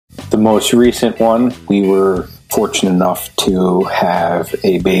most recent one, we were fortunate enough to have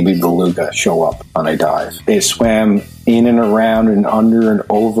a baby beluga show up on a dive. It swam in and around and under and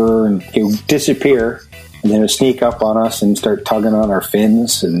over, and it would disappear, and then it would sneak up on us and start tugging on our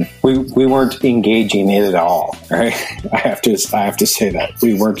fins, and we weren't engaging it at all, right? I have to say that.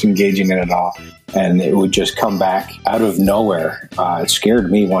 We weren't engaging it at all. And it would just come back out of nowhere. It scared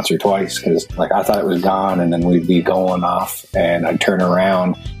me once or twice because, I thought it was gone, and then we'd be going off, and I'd turn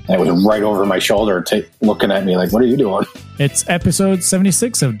around, and it was right over my shoulder, looking at me like, "What are you doing?" It's episode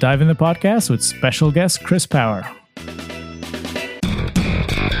 76 of Dive in the Podcast with special guest Chris Power.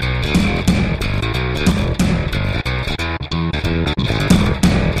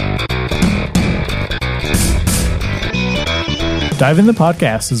 Dive in the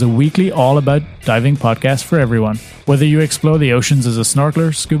Podcast is a weekly all-about diving podcast for everyone. Whether you explore the oceans as a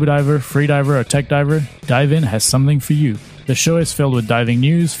snorkeler, scuba diver, free diver, or tech diver, Dive In has something for you. The show is filled with diving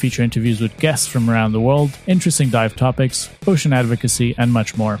news, feature interviews with guests from around the world, interesting dive topics, ocean advocacy, and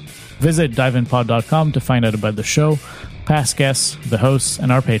much more. Visit diveinpod.com to find out about the show, past guests, the hosts,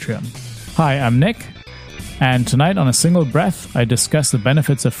 and our Patreon. Hi, I'm Nick. And tonight, on a single breath, I discuss the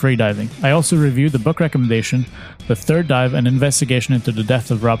benefits of freediving. I also review the book recommendation, The Third Dive, an investigation into the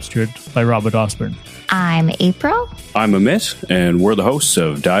death of Rob Stewart by Robert Osborne. I'm April. I'm Amit, and we're the hosts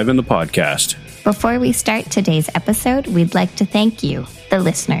of Dive in the Podcast. Before we start today's episode, we'd like to thank you, the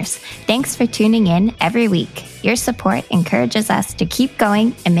listeners. Thanks for tuning in every week. Your support encourages us to keep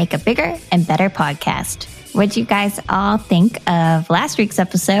going and make a bigger and better podcast. What do you guys all think of last week's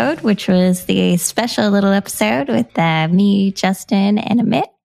episode, which was the special little episode with me, Justin, and Amit?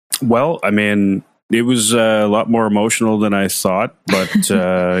 Well, I mean, it was a lot more emotional than I thought, but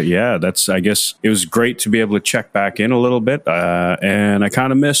yeah, I guess it was great to be able to check back in a little bit, and I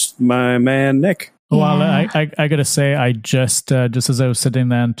kind of missed my man, Nick. Well, I got to say, I just as I was sitting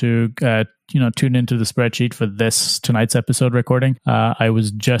down to tune into the spreadsheet for tonight's episode recording, I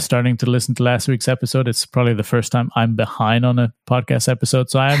was just starting to listen to last week's episode. It's probably the first time I'm behind on a podcast episode,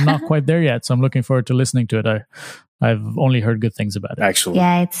 so I am not quite there yet. So I'm looking forward to listening to it. I've only heard good things about it. Excellent.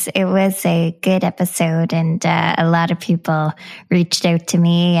 Yeah, it was a good episode, and a lot of people reached out to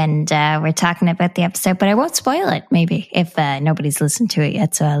me and we're talking about the episode, but I won't spoil it maybe if nobody's listened to it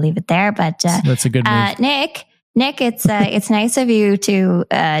yet, so I'll leave it there. But that's a good move. Nick, it's nice of you to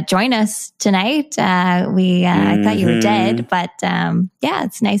join us tonight. I thought you were dead, but yeah,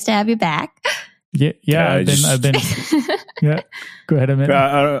 it's nice to have you back. Yeah, I've been. Yeah, go ahead, Amit.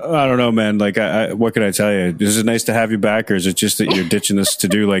 I don't know, man. What can I tell you? Is it nice to have you back, or is it just that you're ditching us to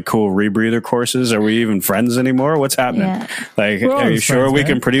do cool rebreather courses? Are we even friends anymore? What's happening? Yeah. Are you sure we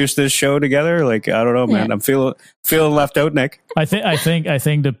can produce this show together? I don't know, man. I'm feeling left out, Nick. I think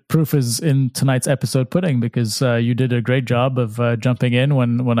the proof is in tonight's episode pudding, because you did a great job of jumping in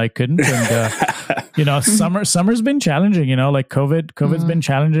when I couldn't, and summer's been challenging. COVID's been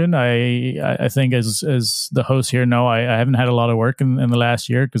challenging. I think as the hosts here know, I haven't had a lot of work in the last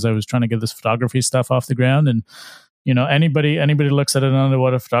year because I was trying to get this photography stuff off the ground, and anybody looks at an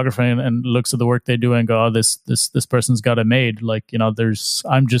underwater photographer and looks at the work they do and go, oh, this person's got it made.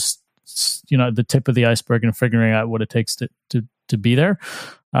 I'm just the tip of the iceberg and figuring out what it takes to be there.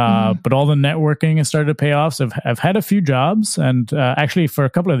 But all the networking has started to pay off. So I've had a few jobs, and actually for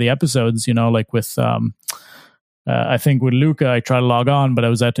a couple of the episodes, with I think with Luca, I tried to log on, but I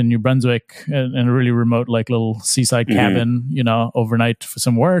was out in New Brunswick in a really remote, little seaside cabin, overnight for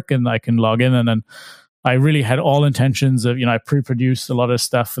some work, and I can log in. And then I really had all intentions of, I pre-produced a lot of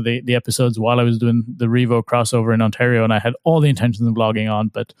stuff for the episodes while I was doing the Revo crossover in Ontario, and I had all the intentions of logging on.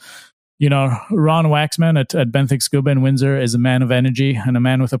 But, Ron Waxman at Benthic Scuba in Windsor is a man of energy and a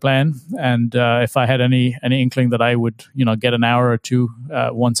man with a plan. And if I had any inkling that I would, get an hour or two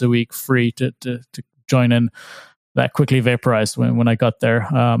once a week free to join in, that quickly vaporized when I got there.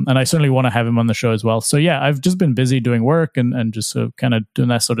 And I certainly want to have him on the show as well. So yeah, I've just been busy doing work and just kind of doing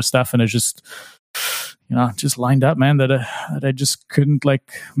that sort of stuff. And it's just, just lined up, man, that I just couldn't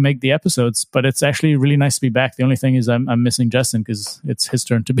make the episodes. But it's actually really nice to be back. The only thing is I'm missing Justin because it's his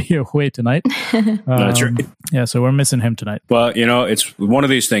turn to be away tonight. That's right. Yeah, so we're missing him tonight. Well, it's one of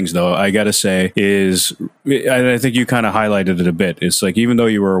these things, though, I got to say, is I think you kind of highlighted it a bit. It's even though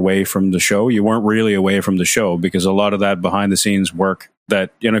you were away from the show, you weren't really away from the show, because a lot of that behind the scenes work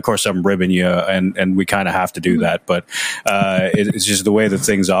that, of course, I'm ribbing you, and we kind of have to do that, but it's just the way that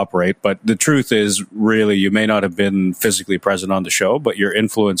things operate. But the truth is, really, you may not have been physically present on the show, but your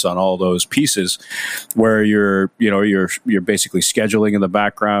influence on all those pieces, where you're basically scheduling in the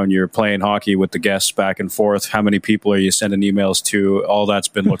background, you're playing hockey with the guests back and forth. How many people are you sending emails to? All that's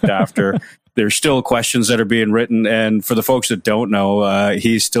been looked after. there's still questions that are being written. And for the folks that don't know,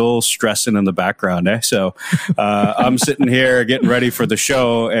 he's still stressing in the background. So I'm sitting here getting ready for the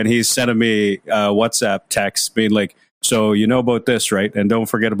show, and he's sending me WhatsApp texts being like, so you know about this, right? And don't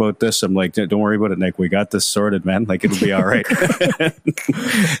forget about this. I'm like, don't worry about it, Nick. We got this sorted, man. Like, it'll be all right.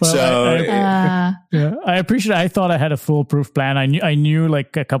 I appreciate it. I thought I had a foolproof plan. I knew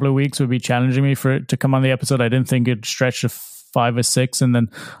like a couple of weeks would be challenging me for it to come on the episode. I didn't think it'd stretch to 5 or 6, and then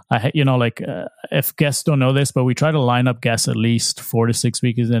if guests don't know this, but we try to line up guests at least 4 to 6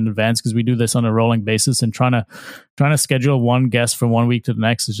 weeks in advance, because we do this on a rolling basis, and trying to schedule one guest from 1 week to the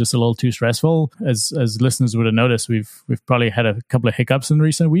next is just a little too stressful. As listeners would have noticed, we've probably had a couple of hiccups in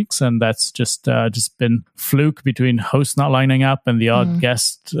recent weeks, and that's just been fluke between hosts not lining up and the odd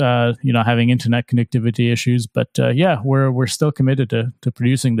guest having internet connectivity issues. But we're still committed to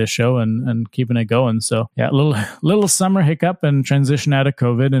producing this show and keeping it going. So yeah, a little summer hiccup and transition out of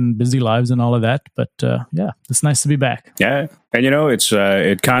COVID and busy lives and all of that. But it's nice to be back. Yeah. And it's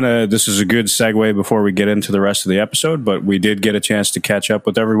this is a good segue before we get into the rest of the episode, but we did get a chance to catch up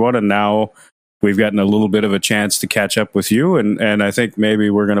with everyone, and now we've gotten a little bit of a chance to catch up with you. And I think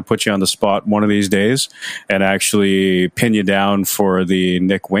maybe we're going to put you on the spot one of these days and actually pin you down for the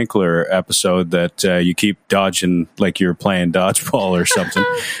Nick Winkler episode that you keep dodging like you're playing dodgeball or something.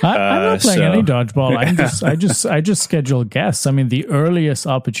 I'm not playing any dodgeball. I just schedule guests. I mean, the earliest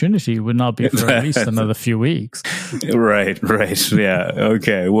opportunity would not be for at least another few weeks. Right. Yeah.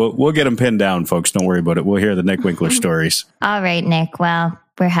 Okay. We'll get them pinned down, folks. Don't worry about it. We'll hear the Nick Winkler stories. All right, Nick. Well,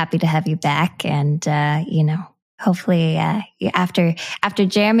 we're happy to have you back, and hopefully after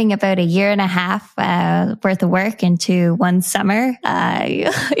jamming about a year and a half worth of work into one summer,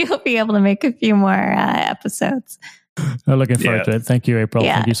 you'll be able to make a few more episodes. I'm looking forward to it. Thank you, April.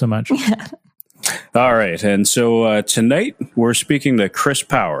 Thank you so much. All right. And so tonight we're speaking to Chris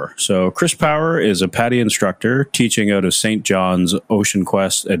Power. So Chris Power is a PADI instructor teaching out of St. John's Ocean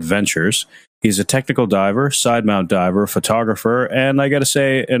Quest Adventures. He's a technical diver, side mount diver, photographer, and I got to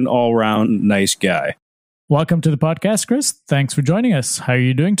say, an all-round nice guy. Welcome to the podcast, Chris. Thanks for joining us. How are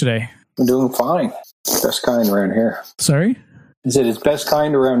you doing today? I'm doing fine. Best kind around here. Sorry? Is it its best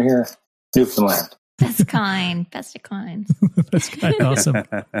kind around here? Newfoundland. Best kind. Best of kinds. Best kind. Awesome.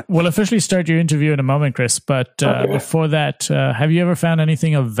 We'll officially start your interview in a moment, Chris. But before that, have you ever found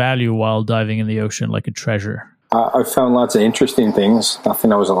anything of value while diving in the ocean, like a treasure? I've found lots of interesting things.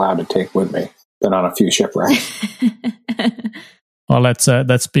 Nothing I was allowed to take with me. Been on a few shipwrecks. Well,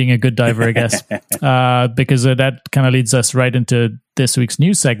 that's being a good diver, I guess, because that kind of leads us right into this week's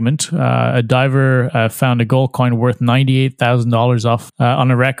news segment. A diver found a gold coin worth $98,000 off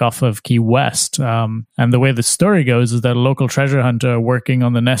on a wreck off of Key West. And the way the story goes is that a local treasure hunter working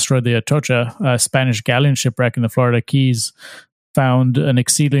on the Nestor de Atocha, a Spanish galleon shipwreck in the Florida Keys, found an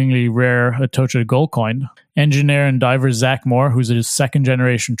exceedingly rare Atocha gold coin. Engineer and diver Zach Moore, who's a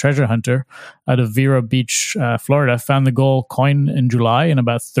second-generation treasure hunter out of Vero Beach, Florida, found the gold coin in July in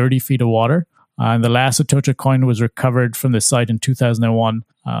about 30 feet of water. And the last Atocha coin was recovered from the site in 2001.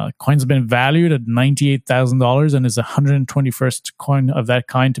 Coins have been valued at $98,000 and is the 121st coin of that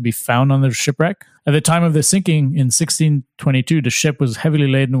kind to be found on the shipwreck. At the time of the sinking in 1622, the ship was heavily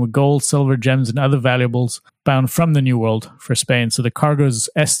laden with gold, silver, gems, and other valuables bound from the New World for Spain. So the cargo's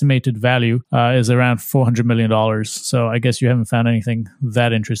estimated value is around $400 million. So I guess you haven't found anything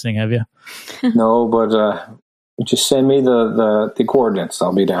that interesting, have you? No, but just send me the coordinates.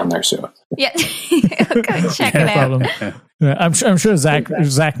 I'll be down there soon. Yeah, go check it out. Yeah, I'm sure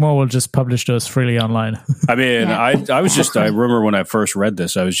Zach Moore will just publish those freely online. I mean, I remember when I first read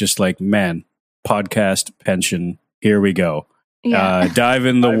this, I was just like, man, podcast pension, here we go. Yeah. Dive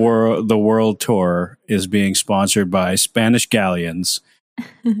in the world tour is being sponsored by Spanish galleons.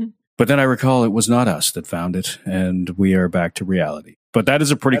 But then I recall it was not us that found it, and we are back to reality. But that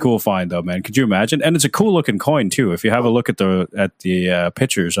is a pretty cool find, though, man. Could you imagine? And it's a cool looking coin too. If you have a look at the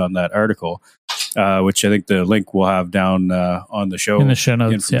pictures on that article, which I think the link we'll have down on the show in the show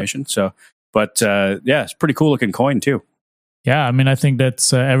notes information. Yeah. So, but it's pretty cool looking coin too. Yeah, I mean, I think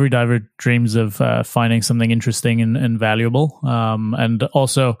that's every diver dreams of finding something interesting and valuable. And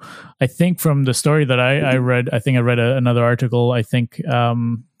also, I think from the story that I read, I think I read another article. I think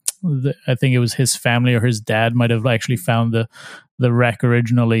it was his family or his dad might have actually found the wreck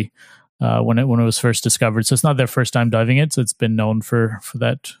originally when it was first discovered. So it's not their first time diving it. So it's been known for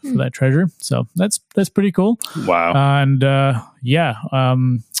that treasure. So that's pretty cool. Wow. And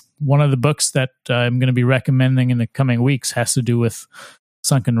one of the books that I'm going to be recommending in the coming weeks has to do with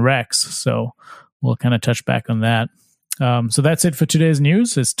sunken wrecks. So we'll kind of touch back on that. So that's it for today's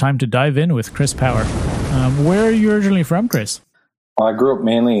news. It's time to dive in with Chris Power. Where are you originally from, Chris? Well, I grew up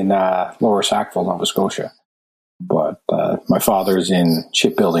mainly in Lower Sackville, Nova Scotia, but my father's in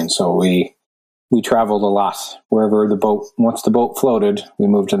shipbuilding, so we traveled a lot. Wherever once the boat floated, we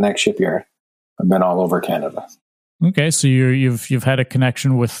moved to the next shipyard. I've been all over Canada. Okay, so you've had a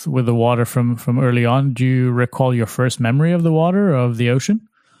connection with the water from early on. Do you recall your first memory of the water, of the ocean?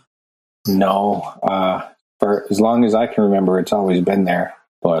 No, for as long as I can remember, it's always been there.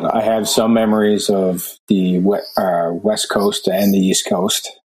 But I have some memories of the West Coast and the East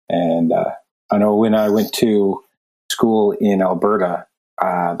Coast. And I know when I went to school in Alberta,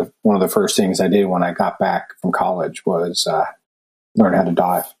 one of the first things I did when I got back from college was learn how to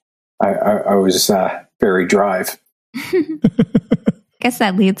dive. I was very drive. I guess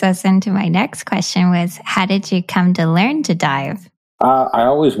that leads us into my next question was, how did you come to learn to dive? I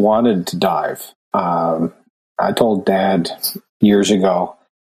always wanted to dive. I told Dad years ago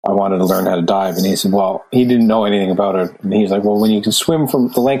I wanted to learn how to dive, and he said, well, he didn't know anything about it. And he's like, well, when you can swim from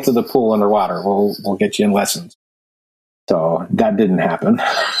the length of the pool underwater, we'll get you in lessons. So that didn't happen.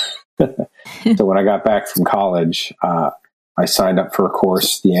 So when I got back from college, I signed up for a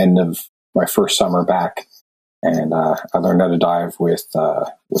course the end of my first summer back, and I learned how to dive with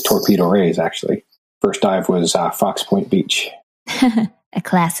Torpedo Rays, actually. First dive was Fox Point Beach. A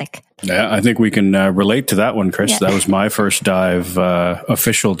classic. Yeah, I think we can relate to that one, Chris. Yeah. That was my first dive,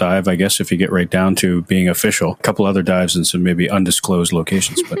 official dive, I guess, if you get right down to being official. A couple other dives in some maybe undisclosed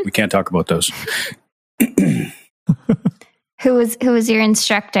locations, but we can't talk about those. Who was your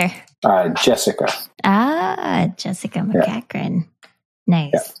instructor? Jessica. Jessica McCachran. Yeah.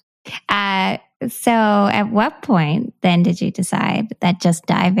 Nice. Yeah. So at what point then did you decide that just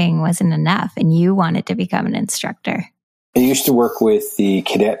diving wasn't enough and you wanted to become an instructor? I used to work with the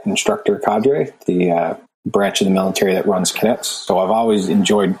cadet instructor cadre, the branch of the military that runs cadets. So I've always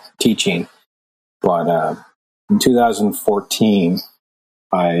enjoyed teaching. But in 2014,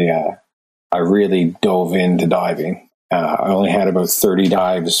 I really dove into diving. I only had about 30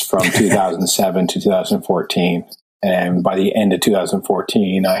 dives from 2007 to 2014. And by the end of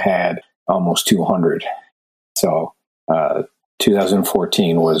 2014, I had almost 200. So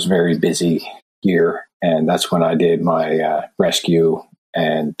 2014 was a very busy year. And that's when I did my rescue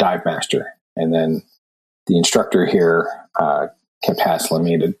and dive master. And then the instructor here kept hassling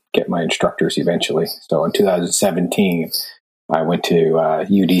me to get my instructors eventually. So in 2017, I went to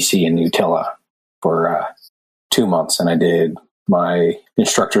UDC in Utila for 2 months, and I did my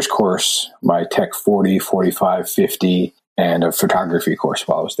instructor's course, my Tech 40, 45, 50, and a photography course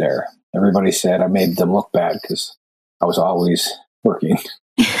while I was there. Everybody said I made them look bad because I was always working.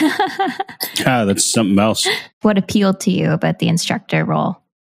 That's something else. What appealed to you about the instructor role?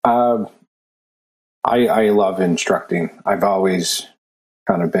 I love instructing. I've always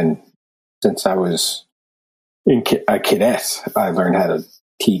kind of been, since I was a cadet, I learned how to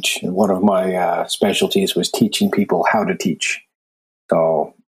teach. And one of my specialties was teaching people how to teach.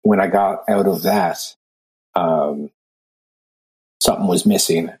 So when I got out of that, something was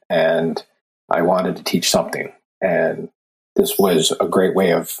missing and I wanted to teach something. And this was a great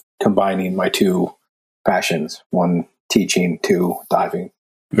way of combining my two passions, one teaching, two diving.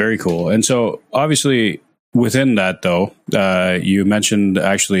 Very cool. And so obviously within that, though, you mentioned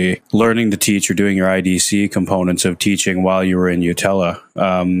actually learning to teach or doing your IDC components of teaching while you were in Utila.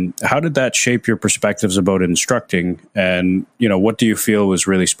 How did that shape your perspectives about instructing? And, what do you feel was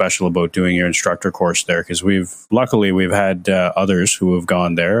really special about doing your instructor course there? Because luckily we've had others who have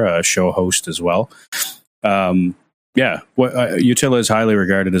gone there, a show host as well. Utila is highly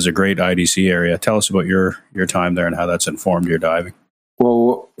regarded as a great IDC area. Tell us about your time there and how that's informed your diving.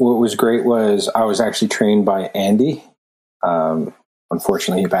 Well, what was great was I was actually trained by Andy.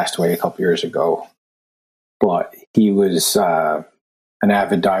 Unfortunately, he passed away a couple years ago, but he was an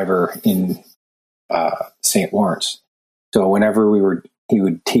avid diver in St. Lawrence. So whenever he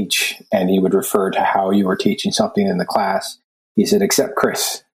would teach and he would refer to how you were teaching something in the class, he said, except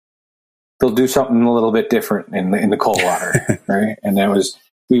Chris, they'll do something a little bit different in the cold water, right? And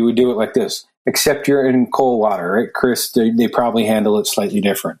we would do it like this. Except you're in cold water, right, Chris? They probably handle it slightly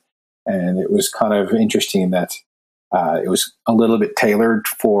different. And it was kind of interesting that it was a little bit tailored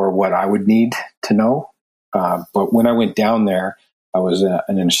for what I would need to know. But when I went down there, I was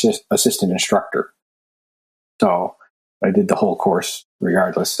an assistant instructor. So I did the whole course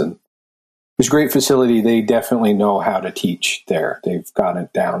regardless. And it was a great facility. They definitely know how to teach there. They've got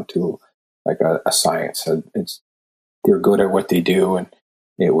it down to like a science. They're good at what they do. And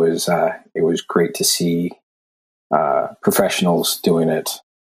it was great to see professionals doing it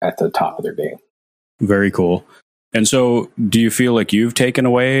at the top of their game. Very cool. And so do you feel like you've taken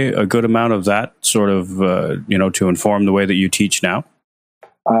away a good amount of that sort of, to inform the way that you teach now?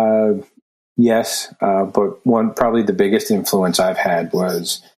 Yes. But probably the biggest influence I've had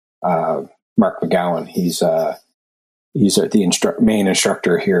was Mark McGowan. He's the main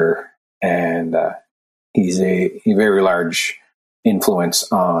instructor here, and he's a very large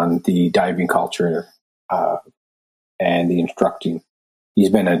influence on the diving culture and the instructing. He's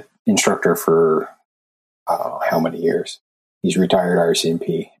been an instructor for I don't know how many years. He's retired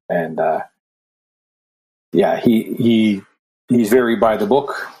RCMP, and he's very by the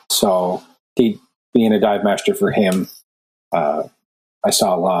book. So being a dive master for him, I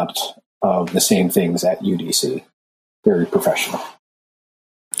saw a lot of the same things at UDC. Very professional.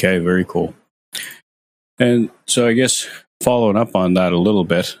 Okay, very cool. And so I guess following up on that a little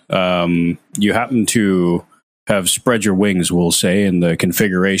bit, you happen to have spread your wings, we'll say, in the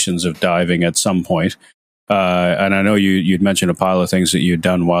configurations of diving at some point. And I know you'd mentioned a pile of things that you'd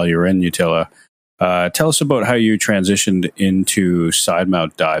done while you were in Utila. Tell us about how you transitioned into side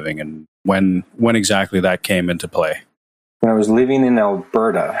mount diving and when exactly that came into play. When I was living in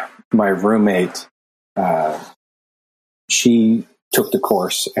Alberta, my roommate, she took the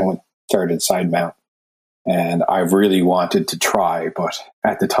course and started side mount. And I really wanted to try, but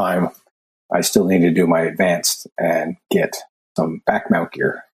at the time, I still needed to do my advanced and get some back mount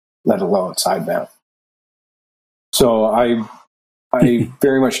gear, let alone side mount. So I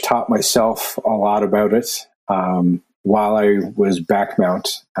very much taught myself a lot about it. While I was back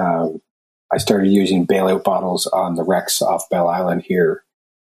mount, I started using bailout bottles on the wrecks off Bell Island here,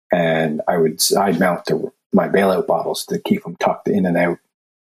 and I would side mount my bailout bottles to keep them tucked in and out.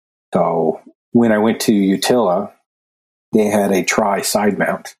 So when I went to Utila, they had a tri side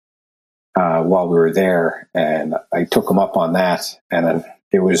mount while we were there, and I took them up on that, and then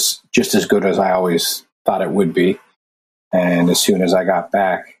it was just as good as I always thought it would be. And as soon as I got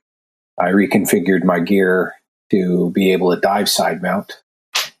back, I reconfigured my gear to be able to dive side mount.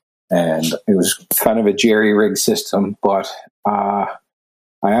 And it was kind of a jerry-rig system, but I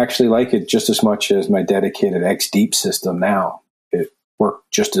actually like it just as much as my dedicated X-Deep system now. It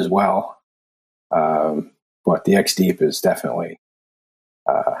worked just as well. But the X-Deep is definitely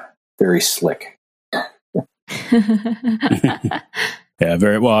very slick. Yeah,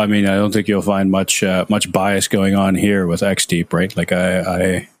 very well. I mean, I don't think you'll find much bias going on here with X-Deep, right? Like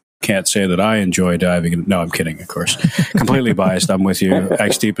I can't say that I enjoy diving. No, I'm kidding, of course. Completely biased. I'm with you.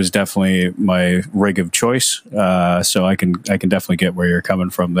 X-Deep is definitely my rig of choice. So I can definitely get where you're coming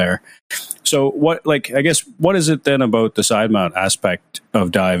from there. So what is it then about the side mount aspect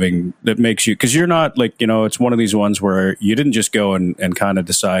of diving that makes you, because you're not like, it's one of these ones where you didn't just go and kind of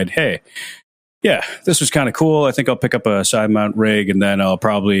decide, hey, yeah, this was kind of cool. I think I'll pick up a side mount rig and then I'll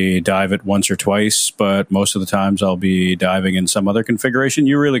probably dive it once or twice, but most of the times I'll be diving in some other configuration.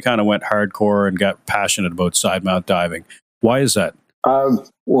 You really kind of went hardcore and got passionate about side mount diving. Why is that?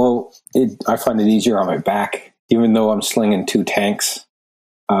 Well, I find it easier on my back. Even though I'm slinging 2 tanks,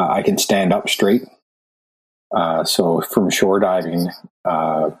 I can stand up straight. So from shore diving,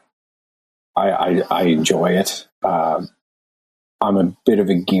 I enjoy it. I'm a bit of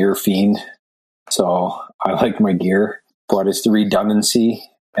a gear fiend. So I like my gear, but it's the redundancy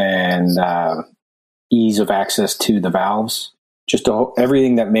and ease of access to the valves. Just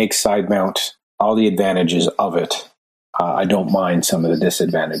everything that makes side mount, all the advantages of it. I don't mind some of the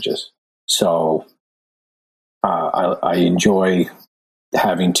disadvantages. So I enjoy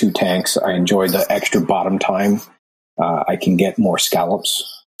having 2 tanks. I enjoy the extra bottom time. I can get more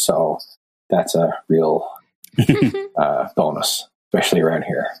scallops. So that's a real bonus, especially around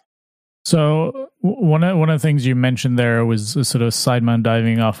here. So one of the things you mentioned there was sort of side mount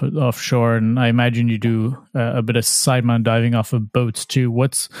diving offshore, and I imagine you do a bit of side mount diving off of boats too.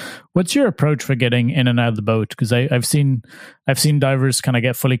 What's your approach for getting in and out of the boat? Because I've seen divers kind of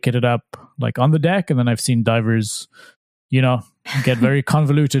get fully kitted up like on the deck, and then I've seen divers, get very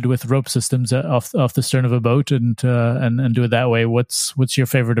convoluted with rope systems off the stern of a boat and do it that way. What's your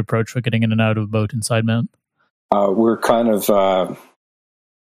favorite approach for getting in and out of a boat in side mount? We're kind of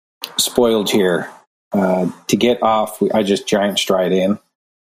spoiled here. To get off, I just giant stride in,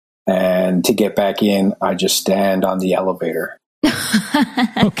 and to get back in, I just stand on the elevator.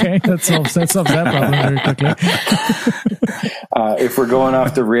 Okay, that solves that problem very quickly. If we're going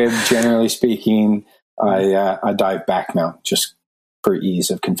off the rib, generally speaking, I dive back mount just for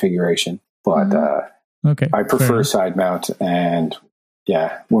ease of configuration. But okay, I prefer side mount, and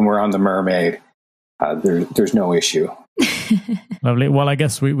when we're on the Mermaid, there's no issue. Lovely. Well, I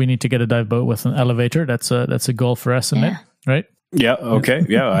guess we need to get a dive boat with an elevator. That's a goal for us, isn't it? Right? Yeah. Okay.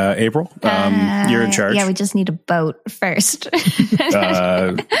 Yeah. April, you're in charge. Yeah, we just need a boat first. With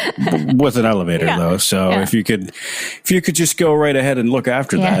an elevator, though. So if you could just go right ahead and look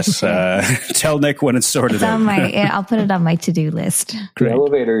after that. Sure. Tell Nick when it's sorted out. I'll put it on my to-do list. The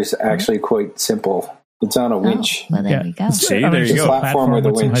elevator is actually quite simple. It's on a winch. Well, there we go. See, there you go. Platform with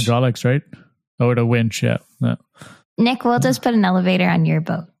the winch. Hydraulics, right? Or the winch, yeah. Nick, we'll just put an elevator on your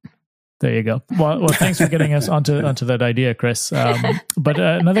boat. There you go. Well, thanks for getting us onto that idea, Chris. But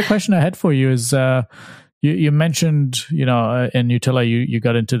another question I had for you is, you mentioned, in Utila, you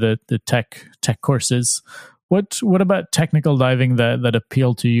got into the tech courses. What about technical diving that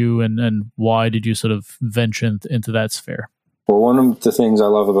appealed to you, and why did you sort of venture into that sphere? Well, one of the things I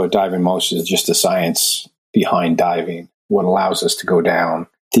love about diving most is just the science behind diving, what allows us to go down,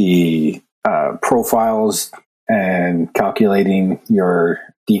 the profiles and calculating your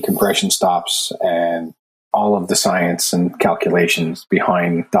decompression stops, and all of the science and calculations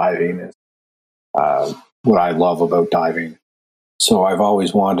behind diving is what I love about diving. So I've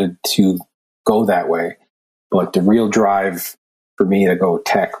always wanted to go that way. But the real drive for me to go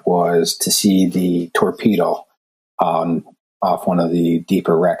tech was to see the torpedo off one of the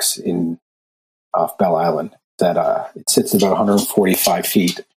deeper wrecks off Bell Island. That it sits about 145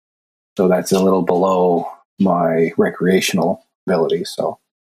 feet. So that's a little below my recreational ability. So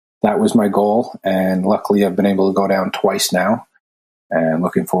that was my goal. And luckily I've been able to go down twice now, and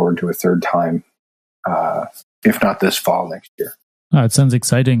looking forward to a third time, if not this fall, next year. Oh, it sounds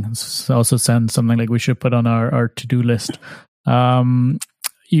exciting. It also sounds something like we should put on our to-do list.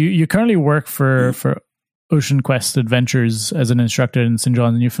 You currently work for Ocean Quest Adventures as an instructor in St.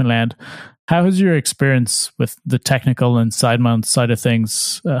 John's, Newfoundland. How has your experience with the technical and side mount side of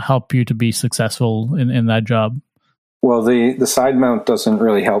things help you to be successful in that job? Well, the side mount doesn't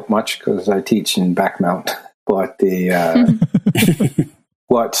really help much because I teach in back mount. But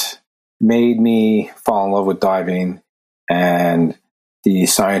what made me fall in love with diving and the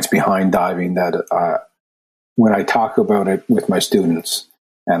science behind diving, that when I talk about it with my students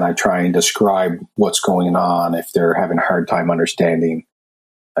and I try and describe what's going on, if they're having a hard time understanding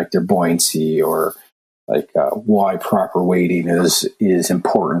like their buoyancy, or like why proper weighting is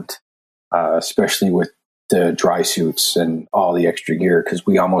important, especially with the dry suits and all the extra gear, because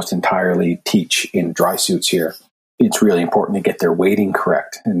we almost entirely teach in dry suits here. It's really important to get their weighting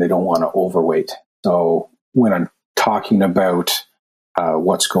correct, and they don't want to overweight. So when I'm talking about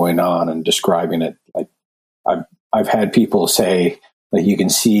what's going on and describing it, like I've had people say, like, you can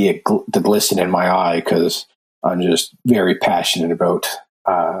see it the glisten in my eye because I'm just very passionate about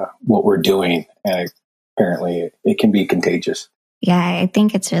what we're doing, and apparently it can be contagious. Yeah, I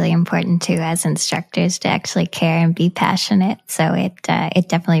think it's really important too as instructors to actually care and be passionate. So it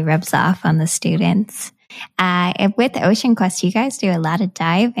definitely rubs off on the students. With Ocean Quest, you guys do a lot of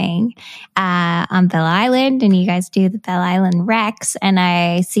diving on Bell Island, and you guys do the Bell Island wrecks. And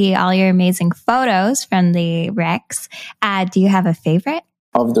I see all your amazing photos from the wrecks. Do you have a favorite?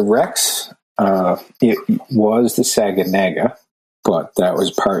 Of the wrecks, it was the Saganaga, but that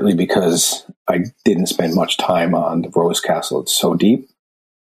was partly because I didn't spend much time on the Rose Castle. It's so deep.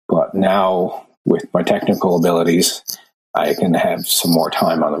 But now, with my technical abilities, I can have some more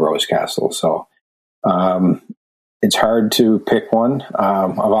time on the Rose Castle. So it's hard to pick one.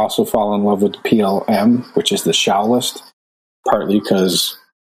 I've also fallen in love with the PLM, which is the Shallowest, partly because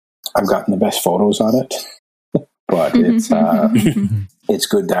I've gotten the best photos on it. But it's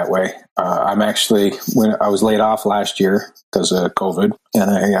good that way. I'm actually, when I was laid off last year because of COVID, and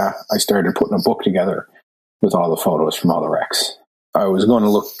I started putting a book together with all the photos from all the wrecks. I was going to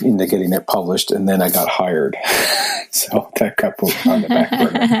look into getting it published, and then I got hired. So that got put on the back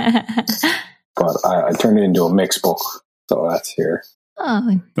burner. But I turned it into a mixed book, so that's here.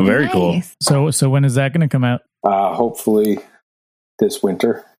 Oh, very nice. Cool. So when is that going to come out? Hopefully this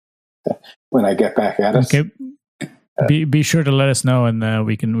winter, when I get back at it. Okay. Be sure to let us know, and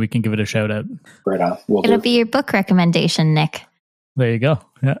we can give it a shout out. Right on. It'll be your book recommendation, Nick. There you go.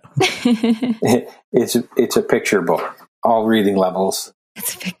 Yeah. It's a picture book, all reading levels.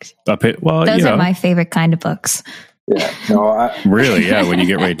 It's a picture. Well, those are my favorite kind of books. Yeah. No. Really? Yeah. When you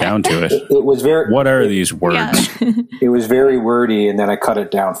get right down to it, it was very. What are these words? Yeah. It was very wordy, and then I cut it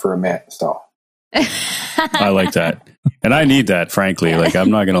down for a minute. So. I like that, and I need that. Frankly, like,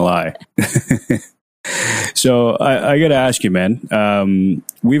 I'm not gonna lie. So I got to ask you, man,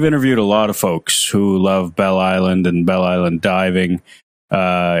 we've interviewed a lot of folks who love Bell Island and Bell Island diving,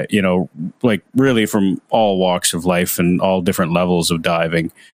 like really from all walks of life and all different levels of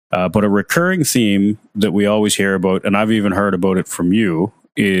diving. But a recurring theme that we always hear about, and I've even heard about it from you,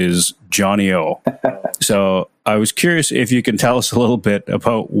 is Johnny O. So I was curious if you can tell us a little bit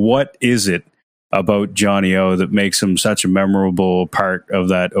about what is it about Johnny O that makes him such a memorable part of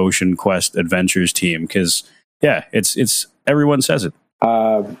that Ocean Quest Adventures team? Because it's everyone says it.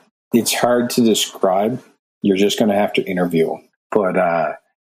 It's hard to describe. You're just going to have to interview him. But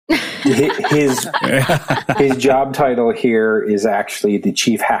his job title here is actually the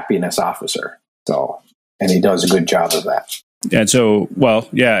Chief Happiness Officer. So, and he does a good job of that. And so, well,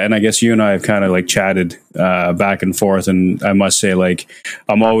 yeah, and I guess you and I have kind of like chatted back and forth, and I must say, like,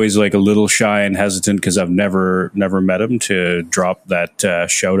 I'm always like a little shy and hesitant because I've never met him to drop that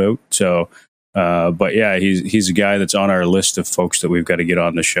shout out. So, but yeah, he's a guy that's on our list of folks that we've got to get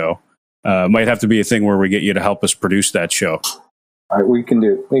on the show. Might have to be a thing where we get you to help us produce that show. All right, we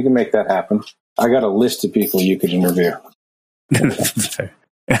can make that happen. I got a list of people you could interview.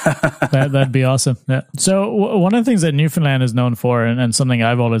 That'd be awesome. Yeah. So one of the things that Newfoundland is known for, and something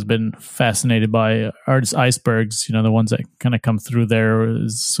I've always been fascinated by, are just icebergs. You know, the ones that kind of come through there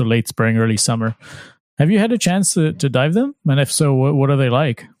so late spring, early summer. Have you had a chance to dive them? And if so, what are they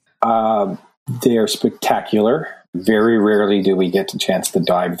like? They are spectacular. Very rarely do we get the chance to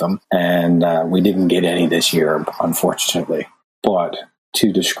dive them, and we didn't get any this year, unfortunately. But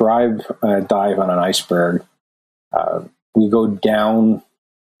to describe a dive on an iceberg, we go down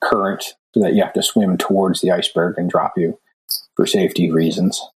current so that you have to swim towards the iceberg and drop you for safety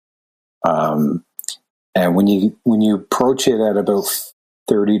reasons. And when you approach it at about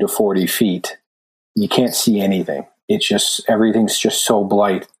 30 to 40 feet, you can't see anything. It's just, everything's just so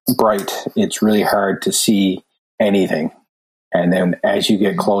bright. It's really hard to see anything. And then as you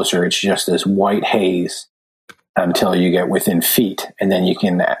get closer, it's just this white haze until you get within feet, and then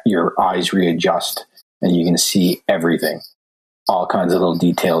your eyes readjust and you can see everything, all kinds of little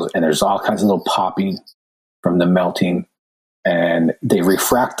details, and there's all kinds of little popping from the melting, and they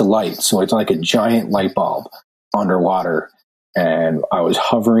refract the light, so it's like a giant light bulb underwater. And I was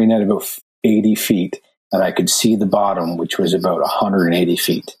hovering at about 80 feet, and I could see the bottom, which was about 180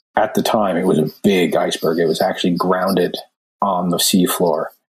 feet. At the time, it was a big iceberg. It was actually grounded on the seafloor.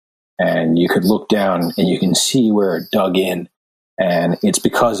 And you could look down and you can see where it dug in. And it's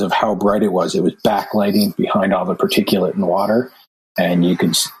because of how bright it was. It was backlighting behind all the particulate in the water. And it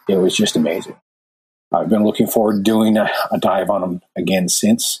was just amazing. I've been looking forward to doing a dive on them again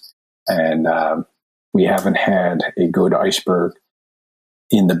since. And we haven't had a good iceberg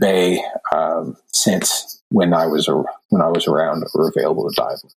in the bay since when I was around or available to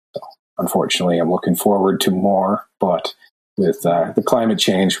dive. So unfortunately, I'm looking forward to more, but with the climate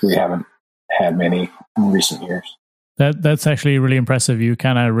change, we haven't had many in recent years. That's actually really impressive. You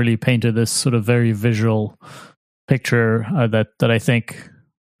kind of really painted this sort of very visual picture that I think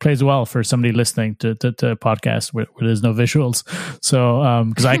plays well for somebody listening to a podcast where there's no visuals. So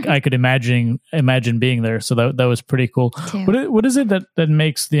because I could imagine being there. So that was pretty cool. What is it that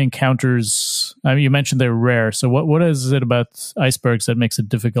makes the encounters? I mean, you mentioned they're rare. So what is it about icebergs that makes it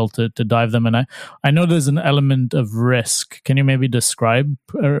difficult to dive them? And I know there's an element of risk. Can you maybe describe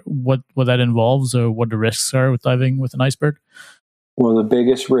what that involves, or what the risks are with diving with an iceberg? Well, the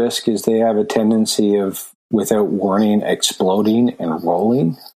biggest risk is they have a tendency of, without warning, exploding and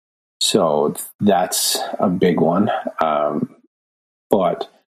rolling. So that's a big one.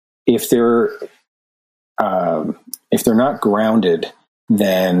 But if they're not grounded,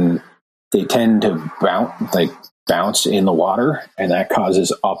 then they tend to bounce in the water, and that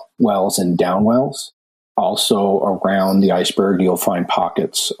causes up wells and down wells. Also around the iceberg, you'll find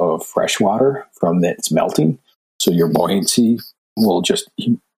pockets of fresh water from its melting. So your buoyancy will just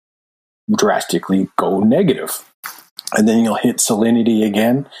drastically go negative. And then you'll hit salinity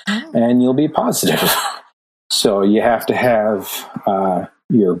again, and you'll be positive. So you have to have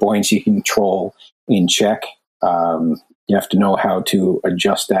your buoyancy control in check. You have to know how to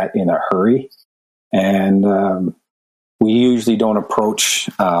adjust that in a hurry. And we usually don't approach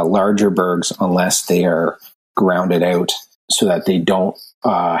larger bergs unless they are grounded out so that they don't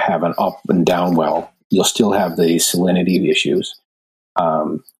have an up and down well. You'll still have the salinity issues.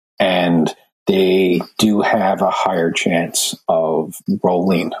 And they do have a higher chance of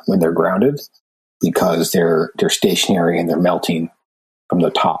rolling when they're grounded because they're stationary and they're melting from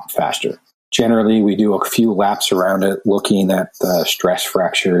the top faster. Generally, we do a few laps around it looking at the stress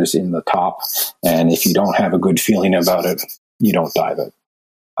fractures in the top. And if you don't have a good feeling about it, you don't dive it.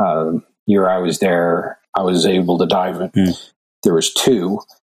 Year I was there, I was able to dive it. There was two.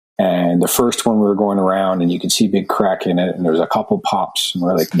 And the first one we were going around and you could see a big crack in it and there was a couple pops and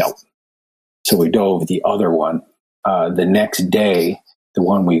we're like, no. So we dove the other one. The next day, the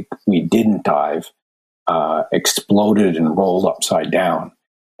one we didn't dive exploded and rolled upside down.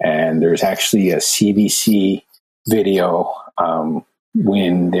 And there's actually a CBC video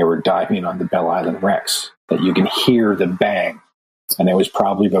when they were diving on the Bell Island Rex, that you can hear the bang, and it was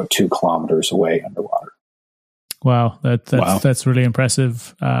probably about 2 kilometers away underwater. Wow, that's really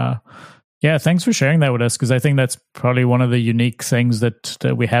impressive. Yeah, thanks for sharing that with us, because I think that's probably one of the unique things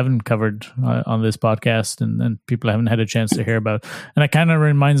that we haven't covered on this podcast, and people haven't had a chance to hear about. And it kind of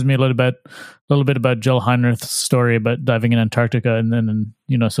reminds me a little bit about Jill Heinrich's story about diving in Antarctica, and then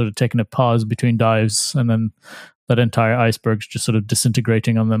sort of taking a pause between dives, and then that entire iceberg's just sort of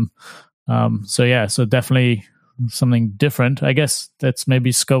disintegrating on them. So definitely something different. I guess that's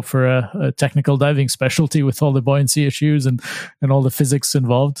maybe scope for a technical diving specialty with all the buoyancy issues and all the physics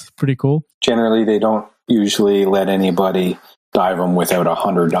involved. Pretty cool. Generally, they don't usually let anybody dive them without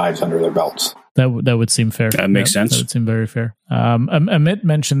 100 dives under their belts. That would seem fair. That makes sense. That would seem very fair. Amit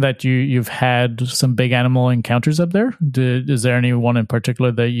mentioned that you've had some big animal encounters up there. Is there any one in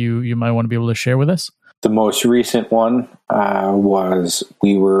particular that you might want to be able to share with us? The most recent one was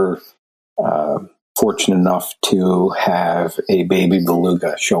we were fortunate enough to have a baby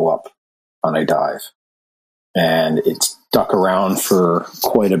beluga show up on a dive, and it stuck around for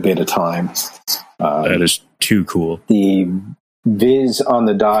quite a bit of time. That is too cool. The viz on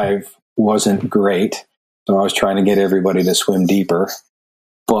the dive wasn't great, so I was trying to get everybody to swim deeper,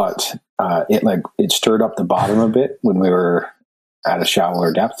 but it stirred up the bottom a bit when we were at a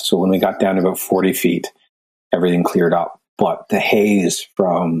shallower depth. So when we got down to about 40 feet, everything cleared up, but the haze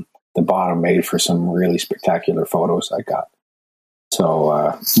from the bottom made for some really spectacular photos I got.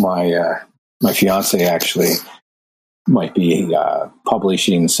 So my fiance actually might be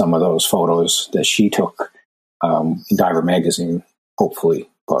publishing some of those photos that she took in Diver Magazine, hopefully.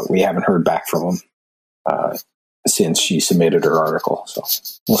 But we haven't heard back from them since she submitted her article. So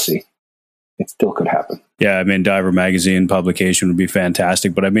we'll see. It still could happen. Yeah, I mean, Diver Magazine publication would be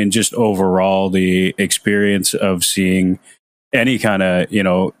fantastic. But I mean, just overall, the experience of seeing any kind of,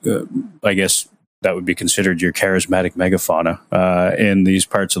 I guess that would be considered your charismatic megafauna in these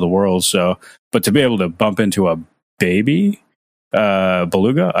parts of the world. So, but to be able to bump into a baby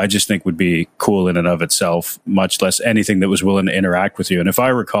beluga, I just think would be cool in and of itself, much less anything that was willing to interact with you. And if I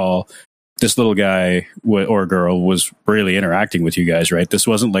recall, this little guy or girl was really interacting with you guys, right? This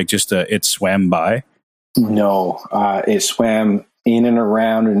wasn't like just it swam by. No, it swam in and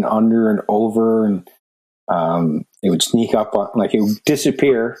around and under and over, and it would sneak up on, like it would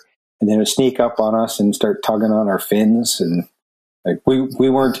disappear, and then it would sneak up on us and start tugging on our fins, and like we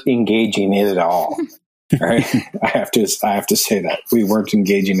weren't engaging it at all. Right? I have to say that we weren't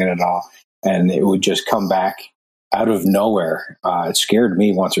engaging it at all, and it would just come back out of nowhere. It scared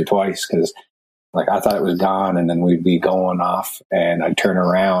me once or twice because, like, I thought it was gone, and then we'd be going off, and I'd turn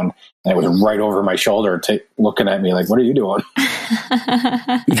around, and it was right over my shoulder, looking at me like, "What are you doing?"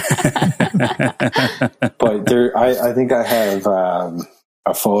 But I think I have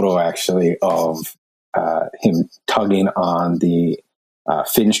a photo actually of him tugging on the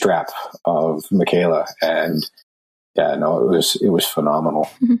fin strap of Michaela, and yeah, no, it was phenomenal.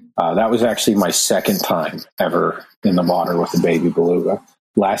 Mm-hmm. That was actually my second time ever in the water with a baby beluga.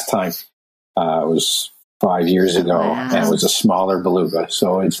 Last time was 5 years ago, wow. And it was a smaller beluga,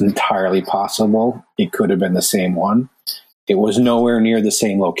 so it's entirely possible it could have been the same one. It was nowhere near the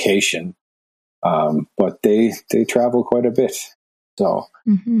same location, but they travel quite a bit, so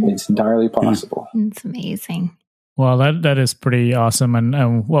it's entirely possible. It's amazing. Well, that is pretty awesome,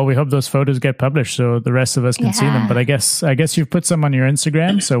 and well, we hope those photos get published so the rest of us can see them. But I guess you've put some on your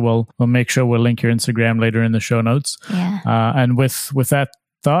Instagram, so we'll make sure we'll link your Instagram later in the show notes. Yeah. And with that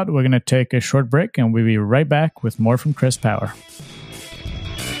thought, we're going to take a short break, and we'll be right back with more from Chris Power.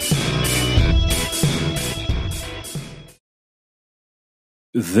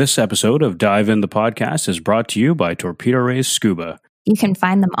 This episode of Dive In the Podcast is brought to you by Torpedo Rays Scuba. You can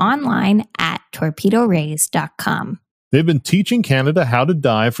find them online at torpedorays.com. They've been teaching Canada how to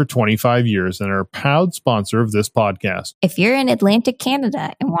dive for 25 years and are a proud sponsor of this podcast. If you're in Atlantic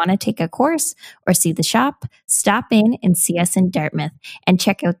Canada and want to take a course or see the shop, stop in and see us in Dartmouth and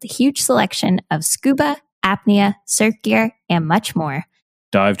check out the huge selection of scuba, apnea, surf gear, and much more.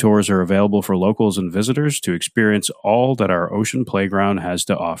 Dive tours are available for locals and visitors to experience all that our ocean playground has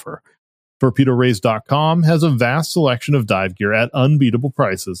to offer. TorpedoRays.com has a vast selection of dive gear at unbeatable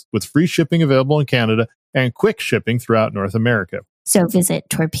prices, with free shipping available in Canada and quick shipping throughout North America. So visit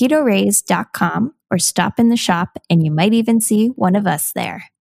TorpedoRays.com or stop in the shop, and you might even see one of us there.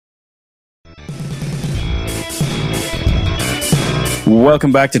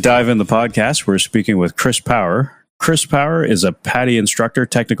 Welcome back to Dive In the Podcast. We're speaking with Chris Power. Chris Power is a PADI instructor,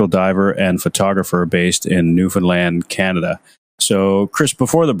 technical diver, and photographer based in Newfoundland, Canada. So, Chris,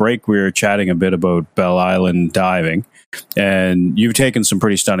 before the break, we were chatting a bit about Bell Island diving, and you've taken some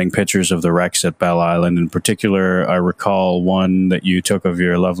pretty stunning pictures of the wrecks at Bell Island. In particular, I recall one that you took of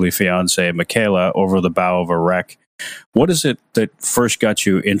your lovely fiancée, Michaela, over the bow of a wreck. What is it that first got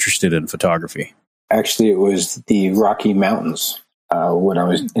you interested in photography? Actually, it was the Rocky Mountains. When I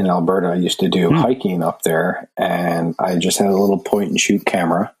was in Alberta, I used to do hiking up there, and I just had a little point-and-shoot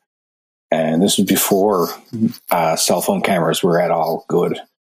camera. And this was before cell phone cameras were at all good.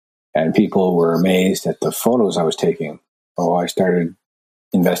 And people were amazed at the photos I was taking. So I started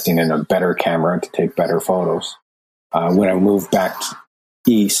investing in a better camera to take better photos. When I moved back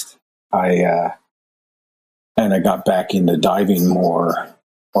east, I got back into diving more.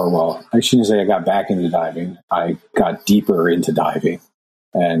 Or, well, I shouldn't say I got back into diving. I got deeper into diving,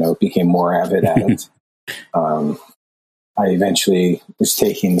 and I became more avid at it. I eventually was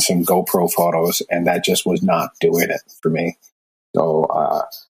taking some GoPro photos, and that just was not doing it for me. So,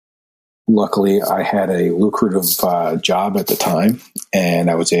 luckily, I had a lucrative job at the time, and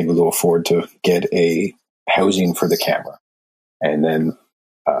I was able to afford to get a housing for the camera. And then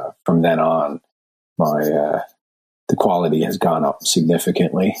from then on, the quality has gone up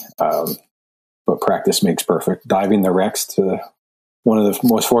significantly, but practice makes perfect. Diving the wrecks, to one of the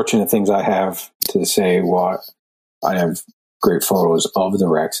most fortunate things I have to say what I have great photos of the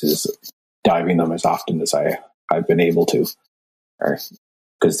wrecks is diving them as often as I've been able to.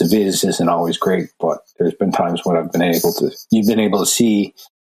 Because the viz isn't always great, but there's been times when you've been able to see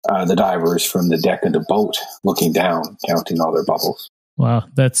the divers from the deck of the boat looking down, counting all their bubbles. Wow,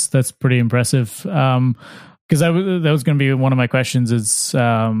 that's pretty impressive. Because that was going to be one of my questions is,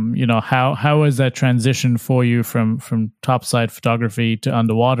 how is that transition for you from topside photography to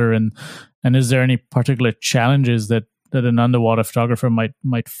underwater? And is there any particular challenges that an underwater photographer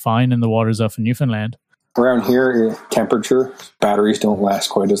might find in the waters off Newfoundland? Around here, temperature, batteries don't last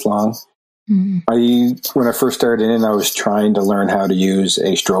quite as long. Mm-hmm. When I first started in, I was trying to learn how to use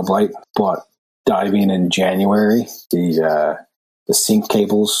a strobe light, but diving in January, the sync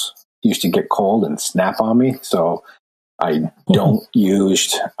cables used to get cold and snap on me, so I don't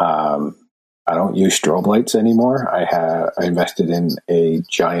use strobe lights anymore. I invested in a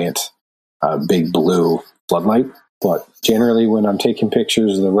giant big blue floodlight, but generally when I'm taking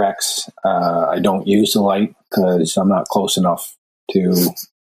pictures of the wrecks, I don't use the light because I'm not close enough to.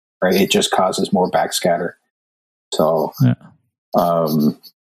 Right, it just causes more backscatter. So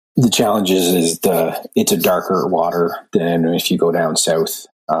the challenge is it's a darker water than if you go down south.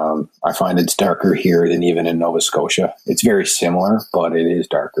 I find it's darker here than even in Nova Scotia. It's very similar, but it is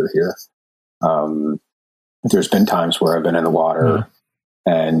darker here. There's been times where I've been in the water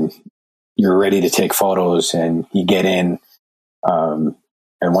and you're ready to take photos and you get in. And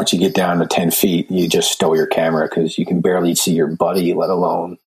once you get down to 10 feet, you just stow your camera because you can barely see your buddy, let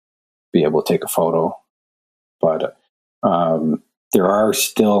alone be able to take a photo. But there are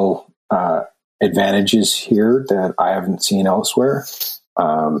still advantages here that I haven't seen elsewhere.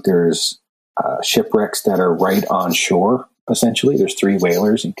 There's shipwrecks that are right on shore, essentially. There's 3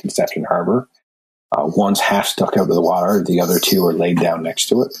 whalers in Conception Harbor. One's half stuck out of the water. The other 2 are laid down next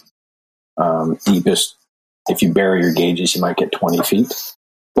to it. Deepest, if you bury your gauges, you might get 20 feet.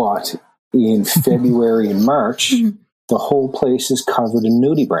 But in February and March, the whole place is covered in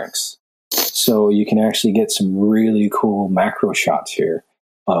nudibranchs. So you can actually get some really cool macro shots here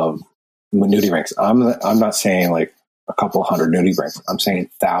of nudibranchs. I'm not saying like a couple hundred nudibranchs. I'm saying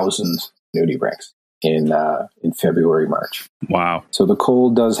thousands nudibranchs in February, March. Wow! So the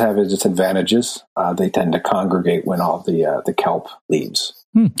cold does have its advantages. They tend to congregate when all the kelp leaves.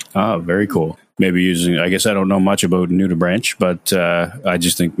 Oh, very cool. Maybe using. I guess I don't know much about nudibranch, but I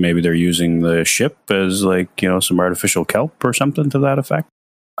just think maybe they're using the ship as some artificial kelp or something to that effect.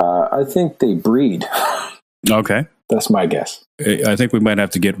 I think they breed. Okay. That's my guess. I think we might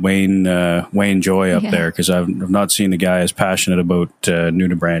have to get Wayne Joy up there because I've not seen a guy as passionate about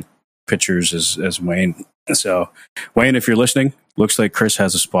nudibranch pictures as Wayne. So, Wayne, if you're listening, looks like Chris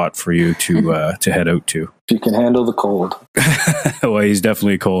has a spot for you to head out to. If you can handle the cold. Well, he's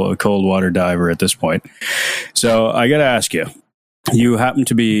definitely a cold water diver at this point. So I got to ask you, you happen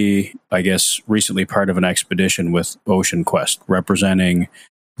to be, I guess, recently part of an expedition with Ocean Quest representing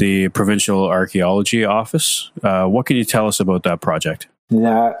the Provincial Archaeology Office. What can you tell us about that project?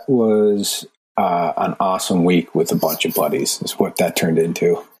 That was an awesome week with a bunch of buddies, is what that turned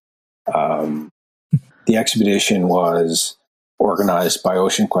into. The expedition was organized by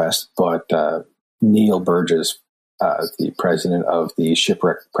Ocean Quest, but Neil Burgess, the president of the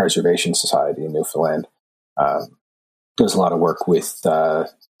Shipwreck Preservation Society in Newfoundland, does a lot of work with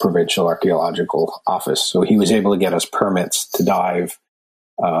the provincial archaeological office. So he was able to get us permits to dive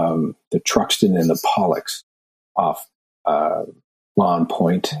the Truxton and the Pollux off Lawn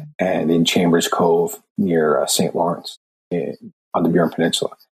Point and in Chambers Cove near St. Lawrence on the Burin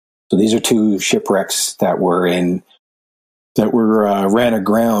Peninsula. So these are two shipwrecks that were ran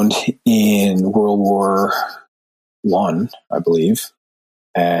aground in World War I believe,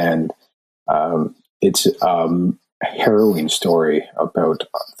 and it's a harrowing story about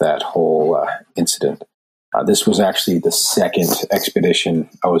that whole incident. This was actually the second expedition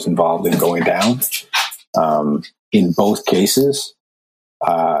I was involved in going down. In both cases,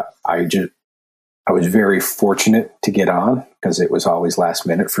 I was very fortunate to get on because it was always last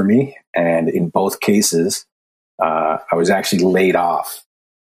minute for me. And in both cases, I was actually laid off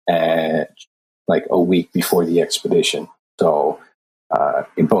like a week before the expedition. So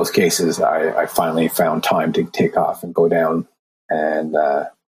in both cases, I finally found time to take off and go down. And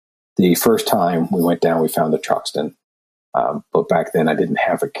the first time we went down, we found the Truxton. But back then I didn't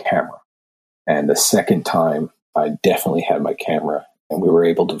have a camera. And the second time, I definitely had my camera, and we were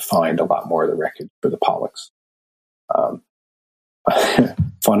able to find a lot more of the wreckage for the Pollux.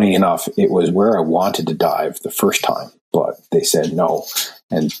 Funny enough, it was where I wanted to dive the first time, but they said no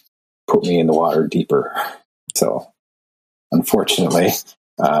and put me in the water deeper. So unfortunately,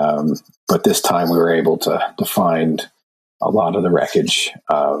 but this time we were able to find a lot of the wreckage.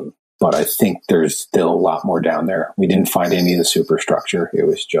 But I think there's still a lot more down there. We didn't find any of the superstructure. It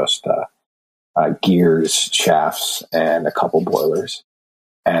was just gears, shafts, and a couple boilers,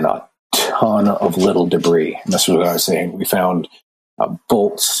 and a ton of little debris. And this is what I was saying. We found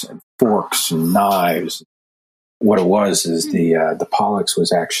bolts and forks and knives. What it was is the Pollux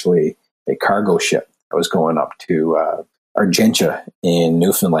was actually a cargo ship that was going up to Argentia in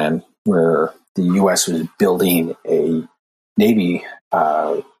Newfoundland, where the U.S. was building a Navy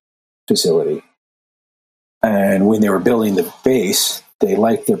facility. And when they were building the base, they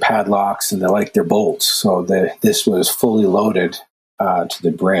liked their padlocks and they liked their bolts. So this was fully loaded to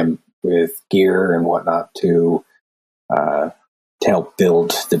the brim with gear and whatnot to help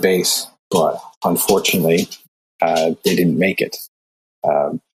build the base. But unfortunately, they didn't make it.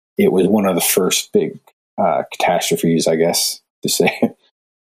 It was one of the first big catastrophes, I guess, to say,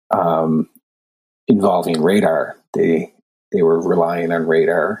 involving radar. They were relying on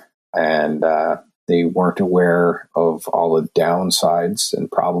radar, and they weren't aware of all the downsides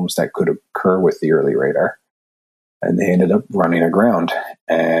and problems that could occur with the early radar. And they ended up running aground.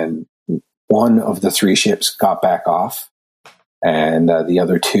 And one of the three ships got back off, and the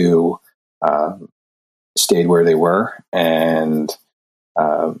other two stayed where they were. And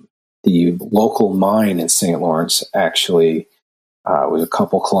the local mine in St. Lawrence actually was a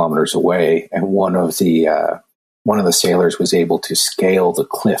couple kilometers away, and one of the sailors was able to scale the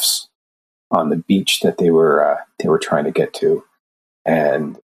cliffs on the beach that they were trying to get to.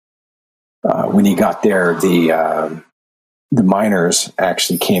 And when he got there, the miners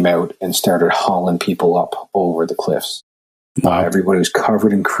actually came out and started hauling people up over the cliffs. Everybody was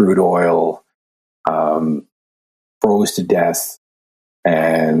covered in crude oil, froze to death,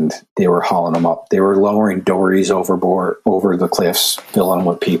 and they were hauling them up. They were lowering dories over the cliffs, filling them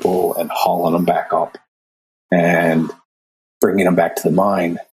with people and hauling them back up and bringing them back to the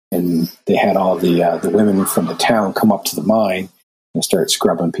mine. And they had all the women from the town come up to the mine and start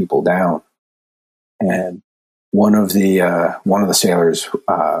scrubbing people down. And one of the sailors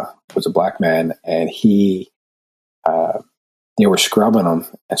was a black man, and they were scrubbing him.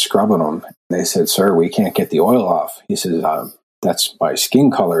 And they said, "Sir, we can't get the oil off." He says, "That's my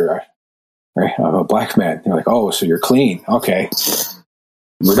skin color. Right? I'm a black man." They're like, "Oh, so you're clean? Okay,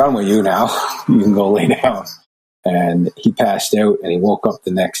 we're done with you now. You can go lay down." And he passed out, and he woke up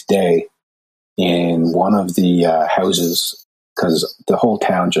the next day in one of the houses, because the whole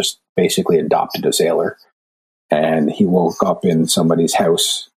town just basically adopted a sailor. And he woke up in somebody's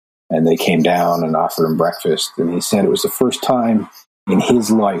house, and they came down and offered him breakfast. And he said it was the first time in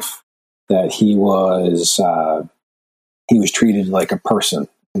his life that he was treated like a person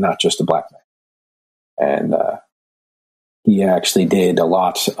and not just a black man. And he actually did a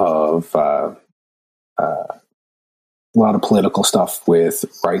lot of political stuff with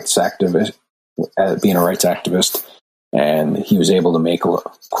rights activists, being a rights activist, and he was able to make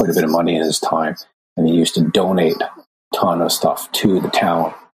quite a bit of money in his time. And he used to donate a ton of stuff to the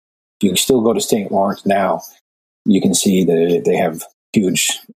town. You can still go to St. Lawrence now. You can see that they have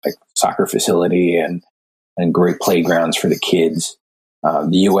huge soccer facility and great playgrounds for the kids. The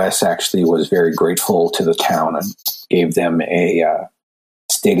U.S. actually was very grateful to the town and gave them a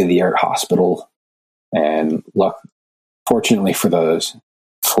state-of-the-art hospital. And fortunately for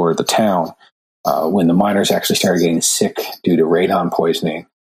for the town. When the miners actually started getting sick due to radon poisoning,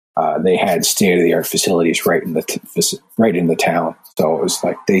 they had state-of-the-art facilities right in the town. So it was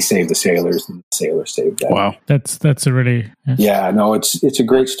like they saved the sailors, and the sailors saved them. Wow, that's a really it's a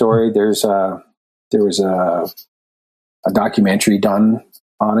great story. There was a documentary done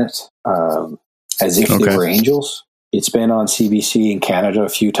on it, as if they were angels. It's been on CBC in Canada a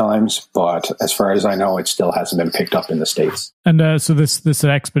few times, but as far as I know, it still hasn't been picked up in the States. And so this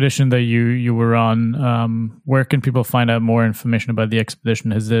expedition that you were on, where can people find out more information about the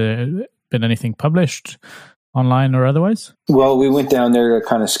expedition? Has there been anything published online or otherwise? Well, we went down there to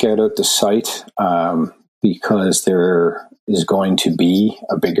kind of scout out the site because there is going to be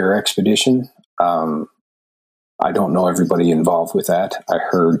a bigger expedition. I don't know everybody involved with that. I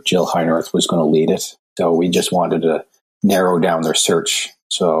heard Jill Heinroth was going to lead it. So we just wanted to narrow down their search.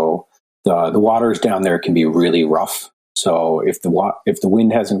 So the waters down there can be really rough. So if the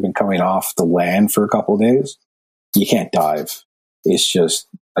wind hasn't been coming off the land for a couple of days, you can't dive. It's just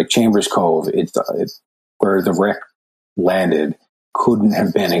like Chambers Cove. It's where the wreck landed couldn't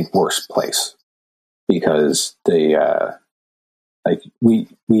have been a worse place because we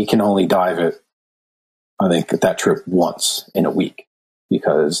can only dive it. I think that trip once in a week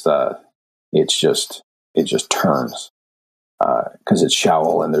because it just turns because it's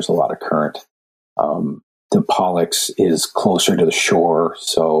shallow and there's a lot of current. The Pollux is closer to the shore,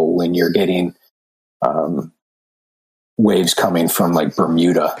 so when you're getting waves coming from like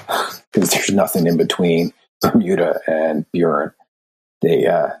Bermuda, because there's nothing in between Bermuda and Buren, we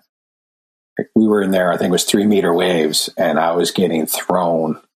were in there. I think it was 3-meter waves, and I was getting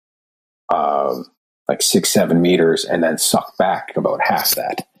thrown like 6-7 meters, and then sucked back about half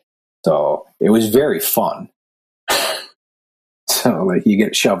that. So it was very fun. So like you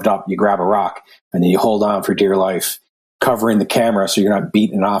get shoved up, you grab a rock, and then you hold on for dear life, covering the camera so you're not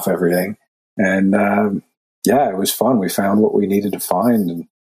beating off everything. And it was fun. We found what we needed to find. And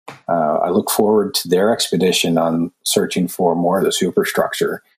I look forward to their expedition on searching for more of the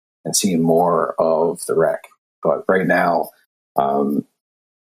superstructure and seeing more of the wreck. But right now,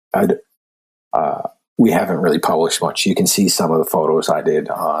 we haven't really published much. You can see some of the photos I did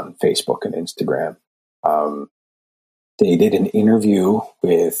on Facebook and Instagram. They did an interview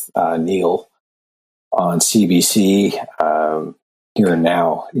with Neil on CBC here and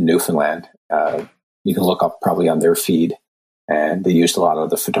now in Newfoundland. You can look up probably on their feed, and they used a lot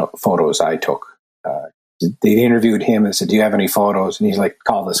of the photos I took. They interviewed him and said, "Do you have any photos?" And he's like,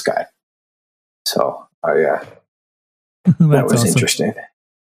 "Call this guy." So, that was awesome. Interesting.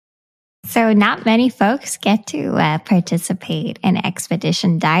 So not many folks get to participate in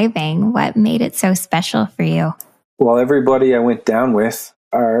expedition diving. What made it so special for you? Well, everybody I went down with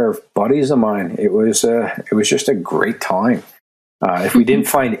are buddies of mine. It was just a great time. If we didn't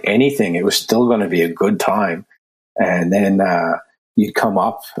find anything, it was still going to be a good time. And then you'd come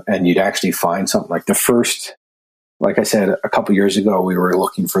up and you'd actually find something. Like like I said, a couple years ago, we were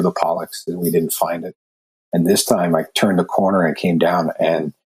looking for the Pollux and we didn't find it. And this time I turned the corner and came down,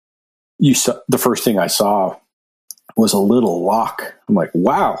 and the first thing I saw was a little lock. I'm like,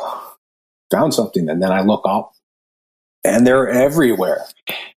 wow, found something. And then I look up and they're everywhere.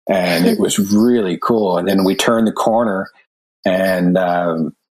 And it was really cool. And then we turned the corner and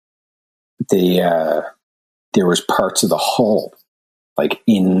there was parts of the hull like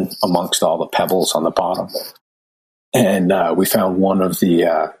in amongst all the pebbles on the bottom. And we found one of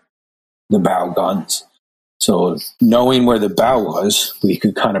the bow guns. So knowing where the bow was, we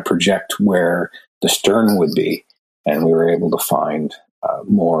could kind of project where the stern would be, and we were able to find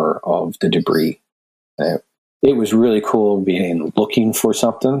more of the debris. It was really cool looking for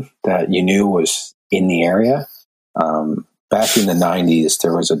something that you knew was in the area. Back in the 90s,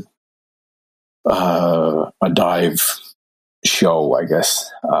 there was a dive show, I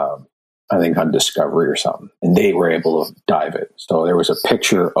guess, I think on Discovery or something, and they were able to dive it. So there was a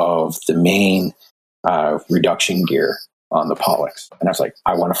picture of the main reduction gear on the Pollux, and I was like,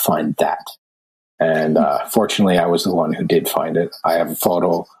 I want to find that. And fortunately, I was the one who did find it. I have a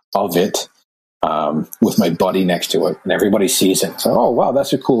photo of it with my buddy next to it, and everybody sees it. So, oh wow,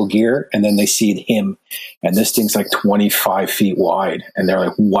 that's a cool gear. And then they see him, and this thing's like 25 feet wide, and they're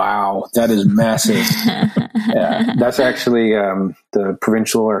like, wow, that is massive. Yeah, that's actually the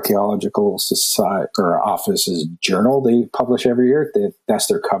Provincial Archaeological Society or Office's journal they publish every year. That's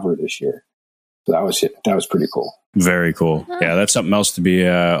their cover this year. So that was it. That was pretty cool. Very cool. Yeah, that's something else to be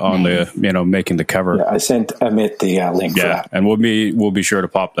on the making the cover. Yeah, I sent Amit the link for that, and we'll be sure to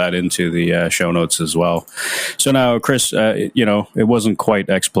pop that into the show notes as well. So now, Chris, it wasn't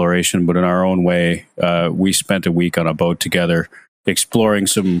quite exploration, but in our own way, we spent a week on a boat together exploring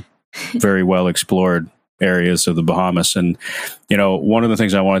some very well explored areas of the Bahamas. And, you know, one of the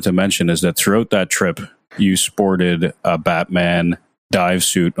things I wanted to mention is that throughout that trip, you sported a Batman dive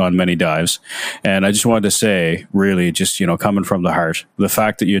suit on many dives. And I just wanted to say, really, just, you know, coming from the heart, the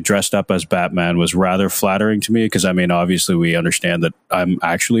fact that you dressed up as Batman was rather flattering to me, because I mean, obviously we understand that I'm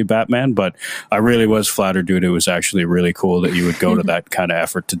actually Batman, but I really was flattered, dude. It was actually really cool that you would go to that kind of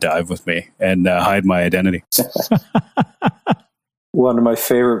effort to dive with me and hide my identity. One of my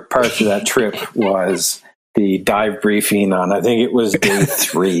favorite parts of that trip was the dive briefing on, I think it was day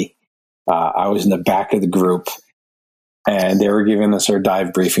 3. I was in the back of the group, and they were giving us our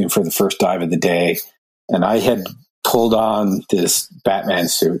dive briefing for the first dive of the day. And I had pulled on this Batman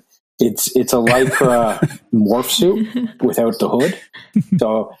suit. It's a Lycra morph suit without the hood.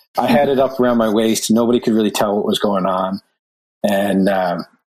 So I had it up around my waist. Nobody could really tell what was going on. And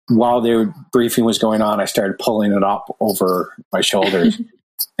while the briefing was going on, I started pulling it up over my shoulders.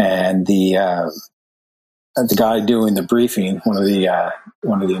 And the guy doing the briefing, one of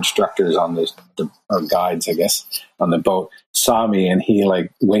the instructors on or guides, I guess, on the boat, saw me, and he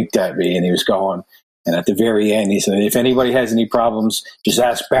like winked at me, and he was going. And at the very end, he said, "If anybody has any problems, just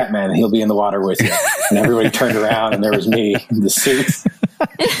ask Batman, and he'll be in the water with you." And everybody turned around, and there was me in the suit.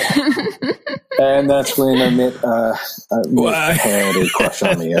 And that's when Amit had a crush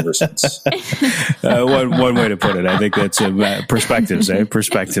on me ever since. One way to put it. I think that's perspectives,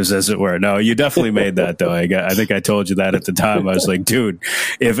 perspectives, as it were. No, you definitely made that, though. I think I told you that at the time. I was like, dude,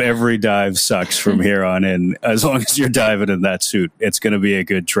 if every dive sucks from here on in, as long as you're diving in that suit, it's going to be a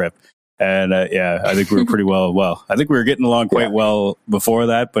good trip. And I think we were pretty well. I think we were getting along quite well before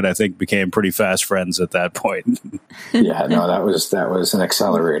that, but I think became pretty fast friends at that point. Yeah, no, that was an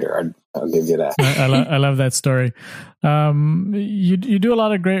accelerator. I'll give you that. I love that story. You do a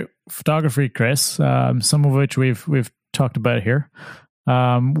lot of great photography, Chris. Some of which we've talked about here.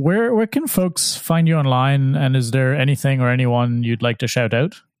 Where can folks find you online? And is there anything or anyone you'd like to shout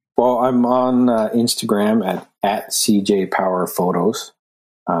out? Well, I'm on Instagram at CJ Power Photos.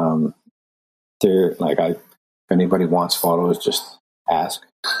 If anybody wants photos, just ask.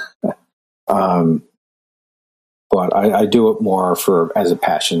 But I do it more as a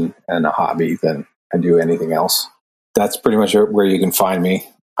passion and a hobby than I do anything else. That's pretty much where you can find me,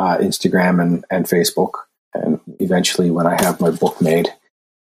 Instagram and Facebook. And eventually, when I have my book made,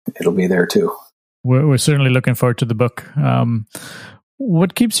 it'll be there too. We're certainly looking forward to the book.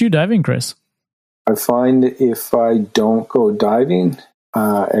 What keeps you diving, Chris? I find if I don't go diving,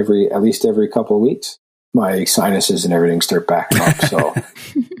 at least every couple of weeks, my sinuses and everything start backing up. So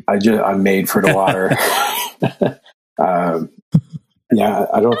I'm made for the water.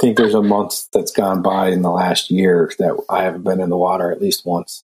 I don't think there's a month that's gone by in the last year that I haven't been in the water at least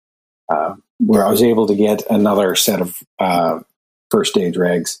once, where I was able to get another set of first aid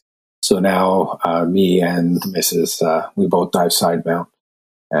regs. So now me and the missus, we both dive side mount.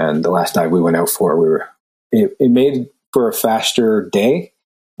 And the last dive we went out for, it made for a faster day,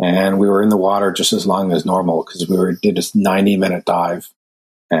 and we were in the water just as long as normal because did a 90-minute dive,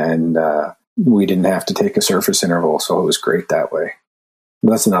 and we didn't have to take a surface interval, so it was great that way.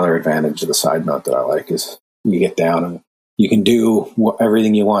 That's another advantage of the side mount that I like, is you get down and you can do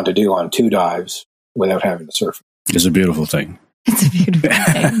everything you want to do on 2 dives without having to surf. It's a beautiful thing. It's a beautiful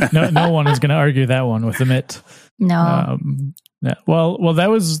thing. No one is going to argue that one with Amit. No. Yeah. Well, that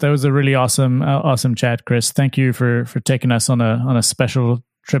was a really awesome chat, Chris. Thank you for taking us on a special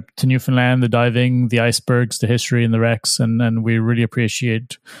trip to Newfoundland, the diving, the icebergs, the history, and the wrecks, and we really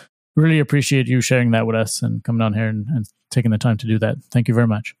appreciate you sharing that with us and coming on here and taking the time to do that. Thank you very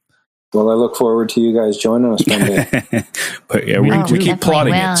much. Well, I look forward to you guys joining us one day. But yeah, we keep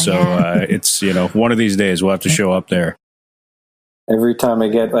plotting it, so it's one of these days we'll have to show up there. Every time I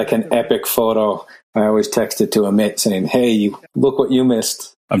get like an epic photo, I always text it to Amit saying, "Hey, look what you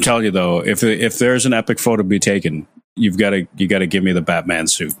missed." I'm telling you though, if there's an epic photo to be taken, you got to give me the Batman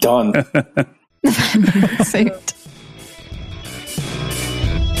suit. Done. Suit.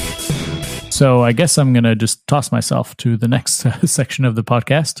 So I guess I'm going to just toss myself to the next section of the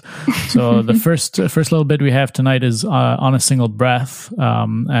podcast. So the first little bit we have tonight is on a single breath,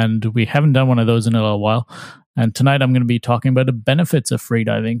 and we haven't done one of those in a little while. And tonight I'm going to be talking about the benefits of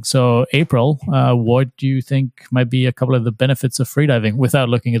freediving. So April, what do you think might be a couple of the benefits of freediving without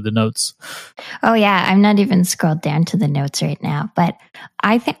looking at the notes? Oh yeah, I'm not even scrolled down to the notes right now, but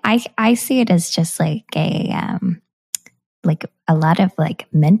I think I see it as just like a lot of like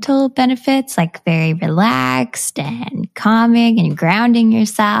mental benefits, like very relaxed and calming and grounding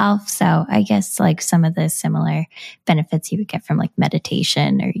yourself. So I guess like some of the similar benefits you would get from like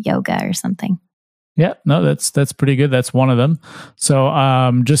meditation or yoga or something. Yeah, no, that's pretty good. That's one of them.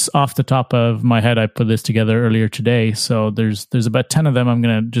 So just off the top of my head, I put this together earlier today. So there's about 10 of them I'm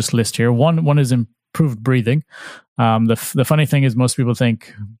going to just list here. One is improved breathing. The funny thing is most people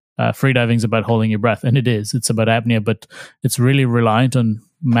think freediving is about holding your breath, and it is. It's about apnea, but it's really reliant on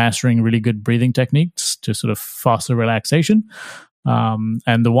mastering really good breathing techniques to sort of foster relaxation.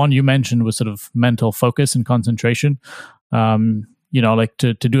 And the one you mentioned was sort of mental focus and concentration. Like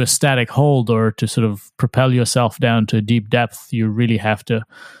to do a static hold or to sort of propel yourself down to deep depth, you really have to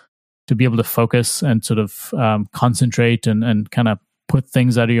be able to focus and sort of concentrate and kind of put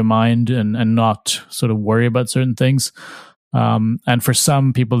things out of your mind and not sort of worry about certain things. And for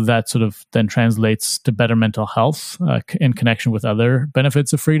some people, that sort of then translates to better mental health in connection with other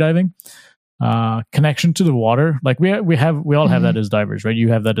benefits of freediving. Connection to the water, like we all have that as divers, right? You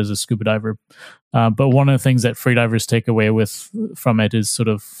have that as a scuba diver, but one of the things that freedivers take away from it is sort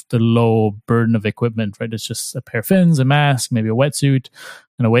of the low burden of equipment, right? It's just a pair of fins, a mask, maybe a wetsuit,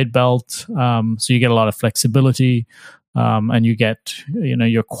 and a weight belt. So you get a lot of flexibility, and you get,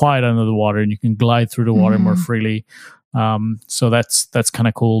 you're quiet under the water, and you can glide through the water more freely. So that's kind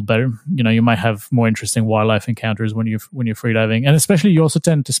of cool. Better, you might have more interesting wildlife encounters when you're freediving, and especially you also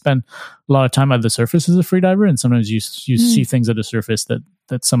tend to spend a lot of time at the surface as a freediver, and sometimes you see things at the surface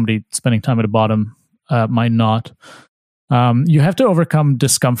that somebody spending time at the bottom might not. You have to overcome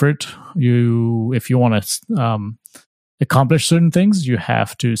discomfort. If you want to accomplish certain things, you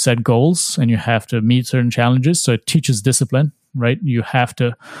have to set goals and you have to meet certain challenges. So it teaches discipline, right?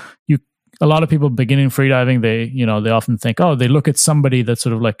 A lot of people beginning freediving, they often think, they look at somebody that's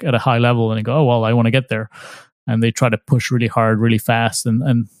sort of like at a high level and they go, oh, well, I want to get there. And they try to push really hard, really fast.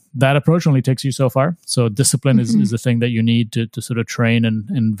 And that approach only takes you so far. So discipline is the thing that you need to sort of train and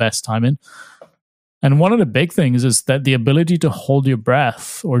invest time in. And one of the big things is that the ability to hold your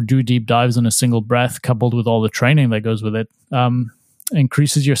breath or do deep dives in a single breath, coupled with all the training that goes with it,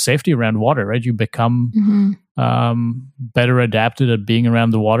 increases your safety around water, right? You become better adapted at being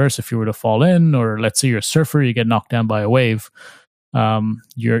around the water. So if you were to fall in, or let's say you're a surfer, you get knocked down by a wave,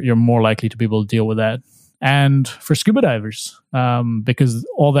 you're more likely to be able to deal with that. And for scuba divers, because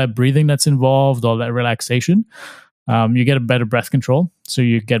all that breathing that's involved, all that relaxation, you get a better breath control. So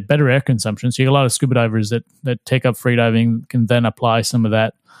you get better air consumption. So you get a lot of scuba divers that take up freediving can then apply some of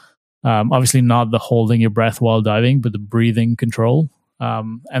that. Obviously not the holding your breath while diving, but the breathing control.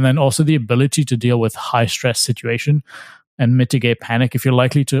 And then also the ability to deal with high stress situation and mitigate panic. If you're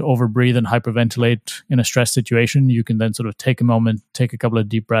likely to overbreathe and hyperventilate in a stress situation, you can then sort of take a moment, take a couple of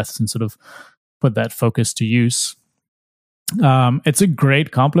deep breaths and sort of put that focus to use. It's a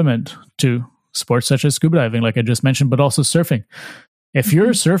great complement to sports such as scuba diving, like I just mentioned, but also surfing. If you're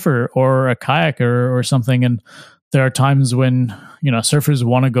a surfer or a kayaker or something, and there are times when, surfers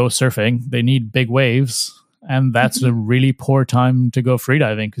want to go surfing, they need big waves, and that's a really poor time to go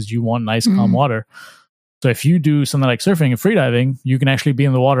freediving because you want nice, calm water. So if you do something like surfing and freediving, you can actually be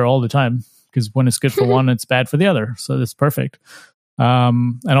in the water all the time, because when it's good for one, it's bad for the other. So that's perfect.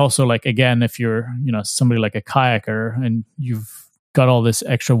 And also, like, again, if you're, somebody like a kayaker and you've got all this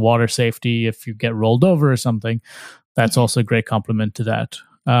extra water safety, if you get rolled over or something, that's also a great complement to that.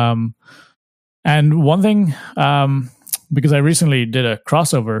 And one thing, because I recently did a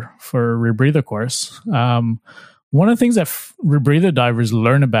crossover for a rebreather course, one of the things that rebreather divers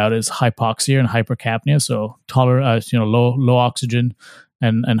learn about is hypoxia and hypercapnia, so low oxygen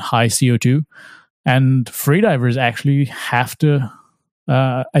and high CO2. And freedivers actually have to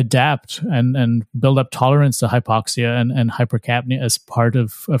adapt and build up tolerance to hypoxia and hypercapnia as part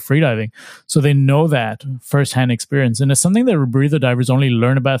of freediving. So they know that firsthand experience. And it's something that rebreather divers only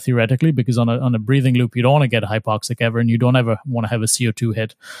learn about theoretically, because on a breathing loop, you don't want to get hypoxic ever, and you don't ever want to have a CO2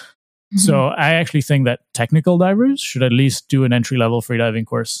 hit. So I actually think that technical divers should at least do an entry-level freediving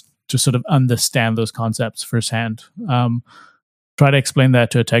course to sort of understand those concepts firsthand. Try to explain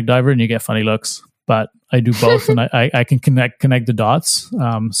that to a tech diver and you get funny looks. But I do both, and I can connect the dots,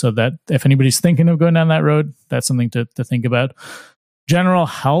 so that if anybody's thinking of going down that road, that's something to think about. General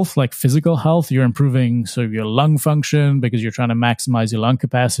health, like physical health, you're improving sort of your lung function because you're trying to maximize your lung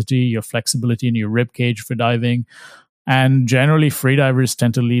capacity, your flexibility in your rib cage for diving. And generally, freedivers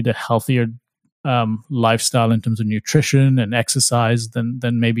tend to lead a healthier lifestyle in terms of nutrition and exercise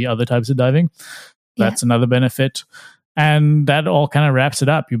than maybe other types of diving. That's another benefit. And that all kind of wraps it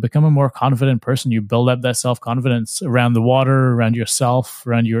up. You become a more confident person. You build up that self-confidence around the water, around yourself,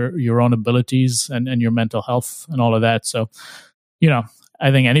 around your own abilities and your mental health and all of that. So,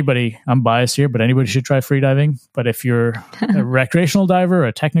 I think I'm biased here, but anybody should try freediving. But if you're a recreational diver,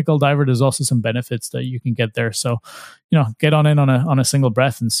 a technical diver, there's also some benefits that you can get there. So, get on in on a single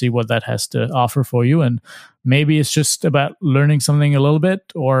breath and see what that has to offer for you. And maybe it's just about learning something a little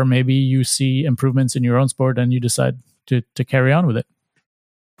bit, or maybe you see improvements in your own sport and you decide to carry on with it.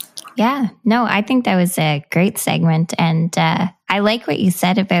 Yeah, no, I think that was a great segment. And I like what you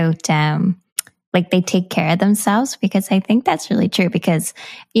said about they take care of themselves, because I think that's really true. Because,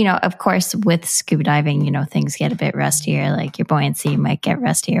 of course, with scuba diving, things get a bit rustier, like your buoyancy might get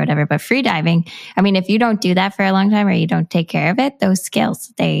rusty or whatever. But free diving, I mean, if you don't do that for a long time or you don't take care of it, those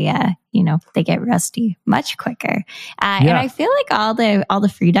skills, they get rusty much quicker. And I feel like all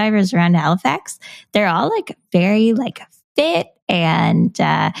the free divers around Halifax, they're all like very like fit and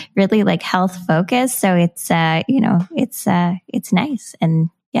really like health focused. So it's it's nice. And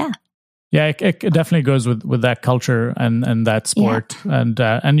yeah. Yeah, it definitely goes with that culture and that sport.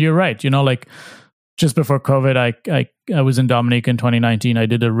 Yeah. And you're right. Like just before COVID, I was in Dominica in 2019. I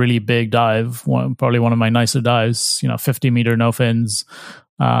did a really big dive, probably one of my nicer dives, 50-meter no fins.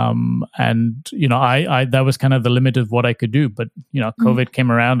 And I that was kind of the limit of what I could do. But COVID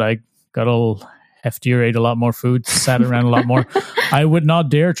came around. I got all heftier, ate a lot more food, sat around a lot more. I would not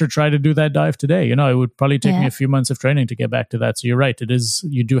dare to try to do that dive today. It would probably take me a few months of training to get back to that. So you're right.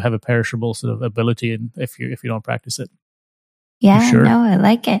 You do have a perishable sort of ability, and if you don't practice it. Yeah, sure. No, I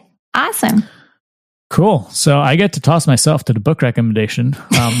like it. Awesome. Cool. So I get to toss myself to the book recommendation.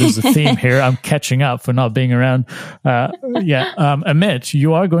 There's a theme here. I'm catching up for not being around. Amit,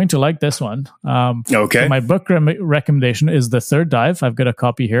 you are going to like this one. Okay. So my book recommendation is The Third Dive. I've got a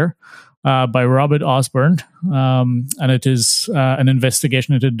copy here. By Robert Osborne, and it is an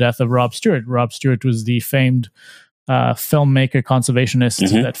investigation into the death of Rob Stewart. Rob Stewart was the famed filmmaker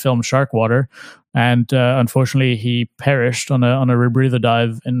conservationist that filmed Sharkwater, and unfortunately he perished on a rebreather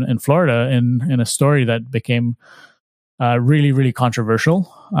dive in Florida in a story that became really, really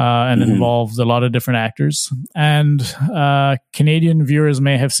controversial and involved a lot of different actors. And Canadian viewers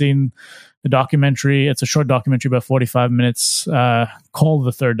may have seen the documentary. It's a short documentary, about 45 minutes, called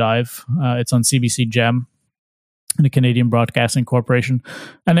The Third Dive. It's on CBC Gem, the Canadian Broadcasting Corporation.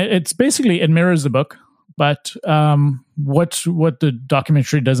 And it's basically, it mirrors the book. But what the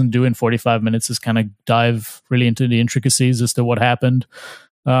documentary doesn't do in 45 minutes is kind of dive really into the intricacies as to what happened.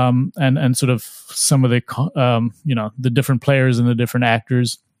 And sort of some of the, the different players and the different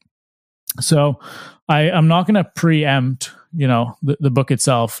actors. So I'm not going to preempt, the book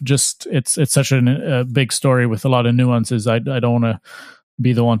itself. Just it's such a big story with a lot of nuances. I don't want to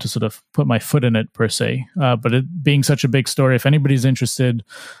be the one to sort of put my foot in it per se. But it being such a big story, if anybody's interested,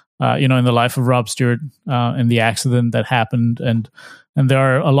 in the life of Rob Stewart and the accident that happened, and there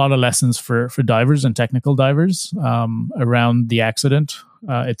are a lot of lessons for divers and technical divers around the accident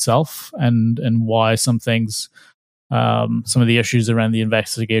itself, and why some things. Some of the issues around the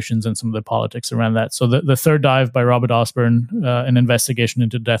investigations and some of the politics around that. So the Third Dive by Robert Osborne, an investigation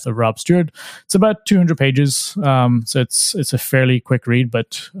into the death of Rob Stewart. It's about 200 pages. So it's a fairly quick read,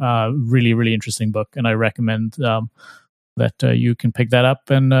 but really, really interesting book. And I recommend that you can pick that up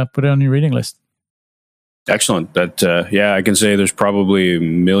and put it on your reading list. Excellent. That I can say there's probably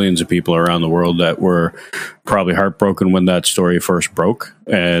millions of people around the world that were probably heartbroken when that story first broke.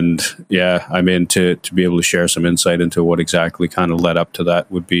 And I mean, to be able to share some insight into what exactly kind of led up to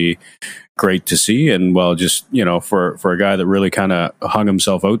that would be great to see. And just, for a guy that really kind of hung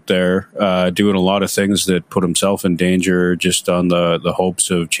himself out there, doing a lot of things that put himself in danger just on the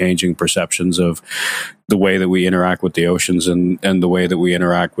hopes of changing perceptions of the way that we interact with the oceans and the way that we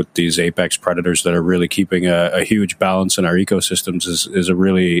interact with these apex predators that are really keeping a huge balance in our ecosystems is a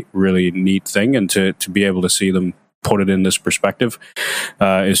really, really neat thing. And to be able to see them put it in this perspective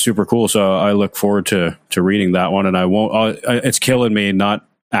is super cool. So I look forward to reading that one. And it's killing me not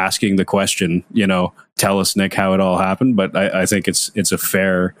asking the question, tell us, Nick, how it all happened. But I think it's a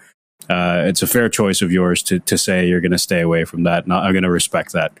fair choice of yours to say you're going to stay away from that. And I'm going to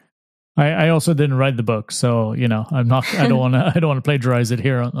respect that. I also didn't write the book, so I don't want to plagiarize it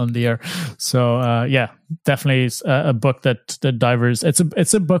here on the air. So definitely a book that divers.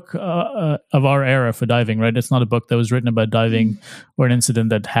 It's a book of our era for diving, right? It's not a book that was written about diving or an incident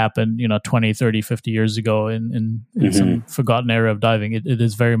that happened 20, 30, 50 years ago in some forgotten era of diving. It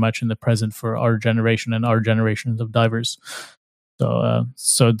is very much in the present for our generation and our generations of divers.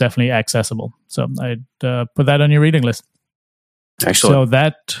 So definitely accessible. So I'd put that on your reading list. Excellent.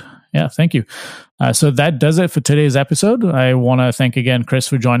 Thank you. So that does it for today's episode. I want to thank again Chris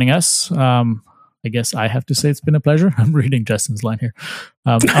for joining us. I guess I have to say it's been a pleasure. I'm reading Justin's line here.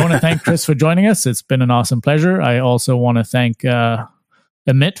 I want to thank Chris for joining us. It's been an awesome pleasure. I also want to thank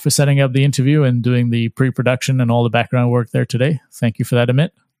Amit for setting up the interview and doing the pre-production and all the background work there today. Thank you for that,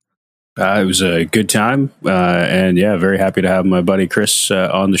 Amit. It was a good time. And yeah, very happy to have my buddy Chris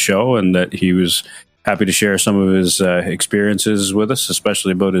on the show, and that he was happy to share some of his experiences with us,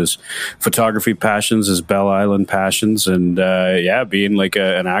 especially about his photography passions, his Bell Island passions, and being like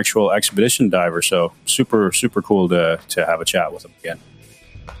an actual expedition diver. So super, super cool to have a chat with him again.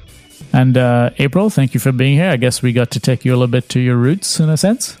 And April, thank you for being here. I guess we got to take you a little bit to your roots in a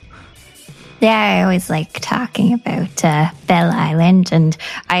sense. Yeah, I always like talking about Bell Island, and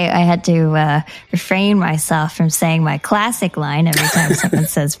I had to refrain myself from saying my classic line every time someone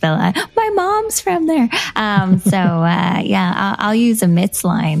says Bell Island. My mom's from there. I'll use Amit's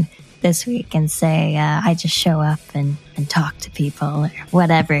line this week and say, I just show up and talk to people, or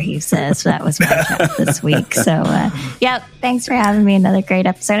whatever he says. That was my job this week. So, thanks for having me. Another great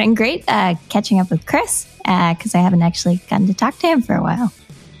episode, and great catching up with Chris, because I haven't actually gotten to talk to him for a while.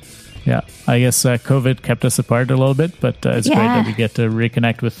 Yeah, I guess COVID kept us apart a little bit, but it's great that we get to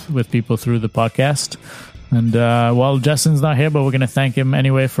reconnect with people through the podcast. And Justin's not here, but we're going to thank him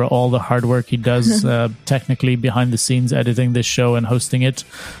anyway for all the hard work he does technically behind the scenes, editing this show and hosting it.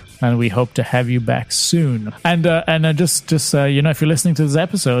 And we hope to have you back soon. And just if you're listening to this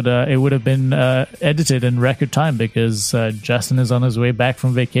episode, it would have been edited in record time because Justin is on his way back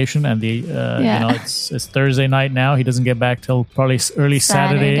from vacation, and it's Thursday night now. He doesn't get back till probably early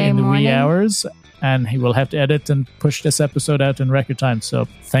Saturday in the wee hours, and he will have to edit and push this episode out in record time. So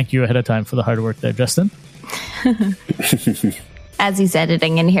thank you ahead of time for the hard work there, Justin. As he's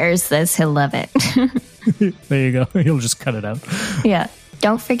editing and hears this, he'll love it. There you go. He'll just cut it out. Yeah.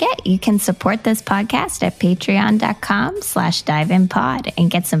 Don't forget, you can support this podcast at patreon.com/diveinpod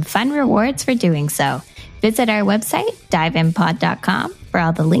and get some fun rewards for doing so. Visit our website, diveinpod.com, for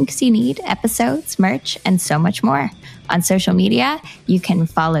all the links you need, episodes, merch, and so much more. On social media, you can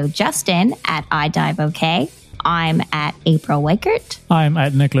follow Justin at iDiveOK. I'm at April Weichert. I'm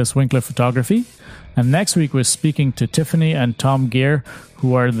at Nicholas Winkler Photography. And next week, we're speaking to Tiffany and Tom Gear,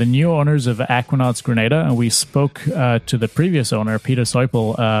 who are the new owners of Aquanauts Grenada. And we spoke to the previous owner, Peter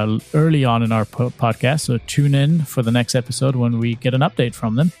Seupel, early on in our podcast. So tune in for the next episode when we get an update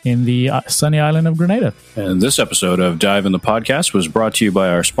from them in the sunny island of Grenada. And this episode of Dive in the Podcast was brought to you by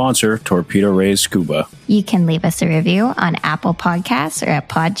our sponsor, Torpedo Rays Scuba. You can leave us a review on Apple Podcasts or at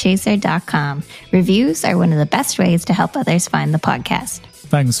podchaser.com. Reviews are one of the best ways to help others find the podcast.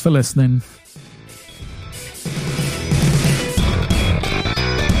 Thanks for listening.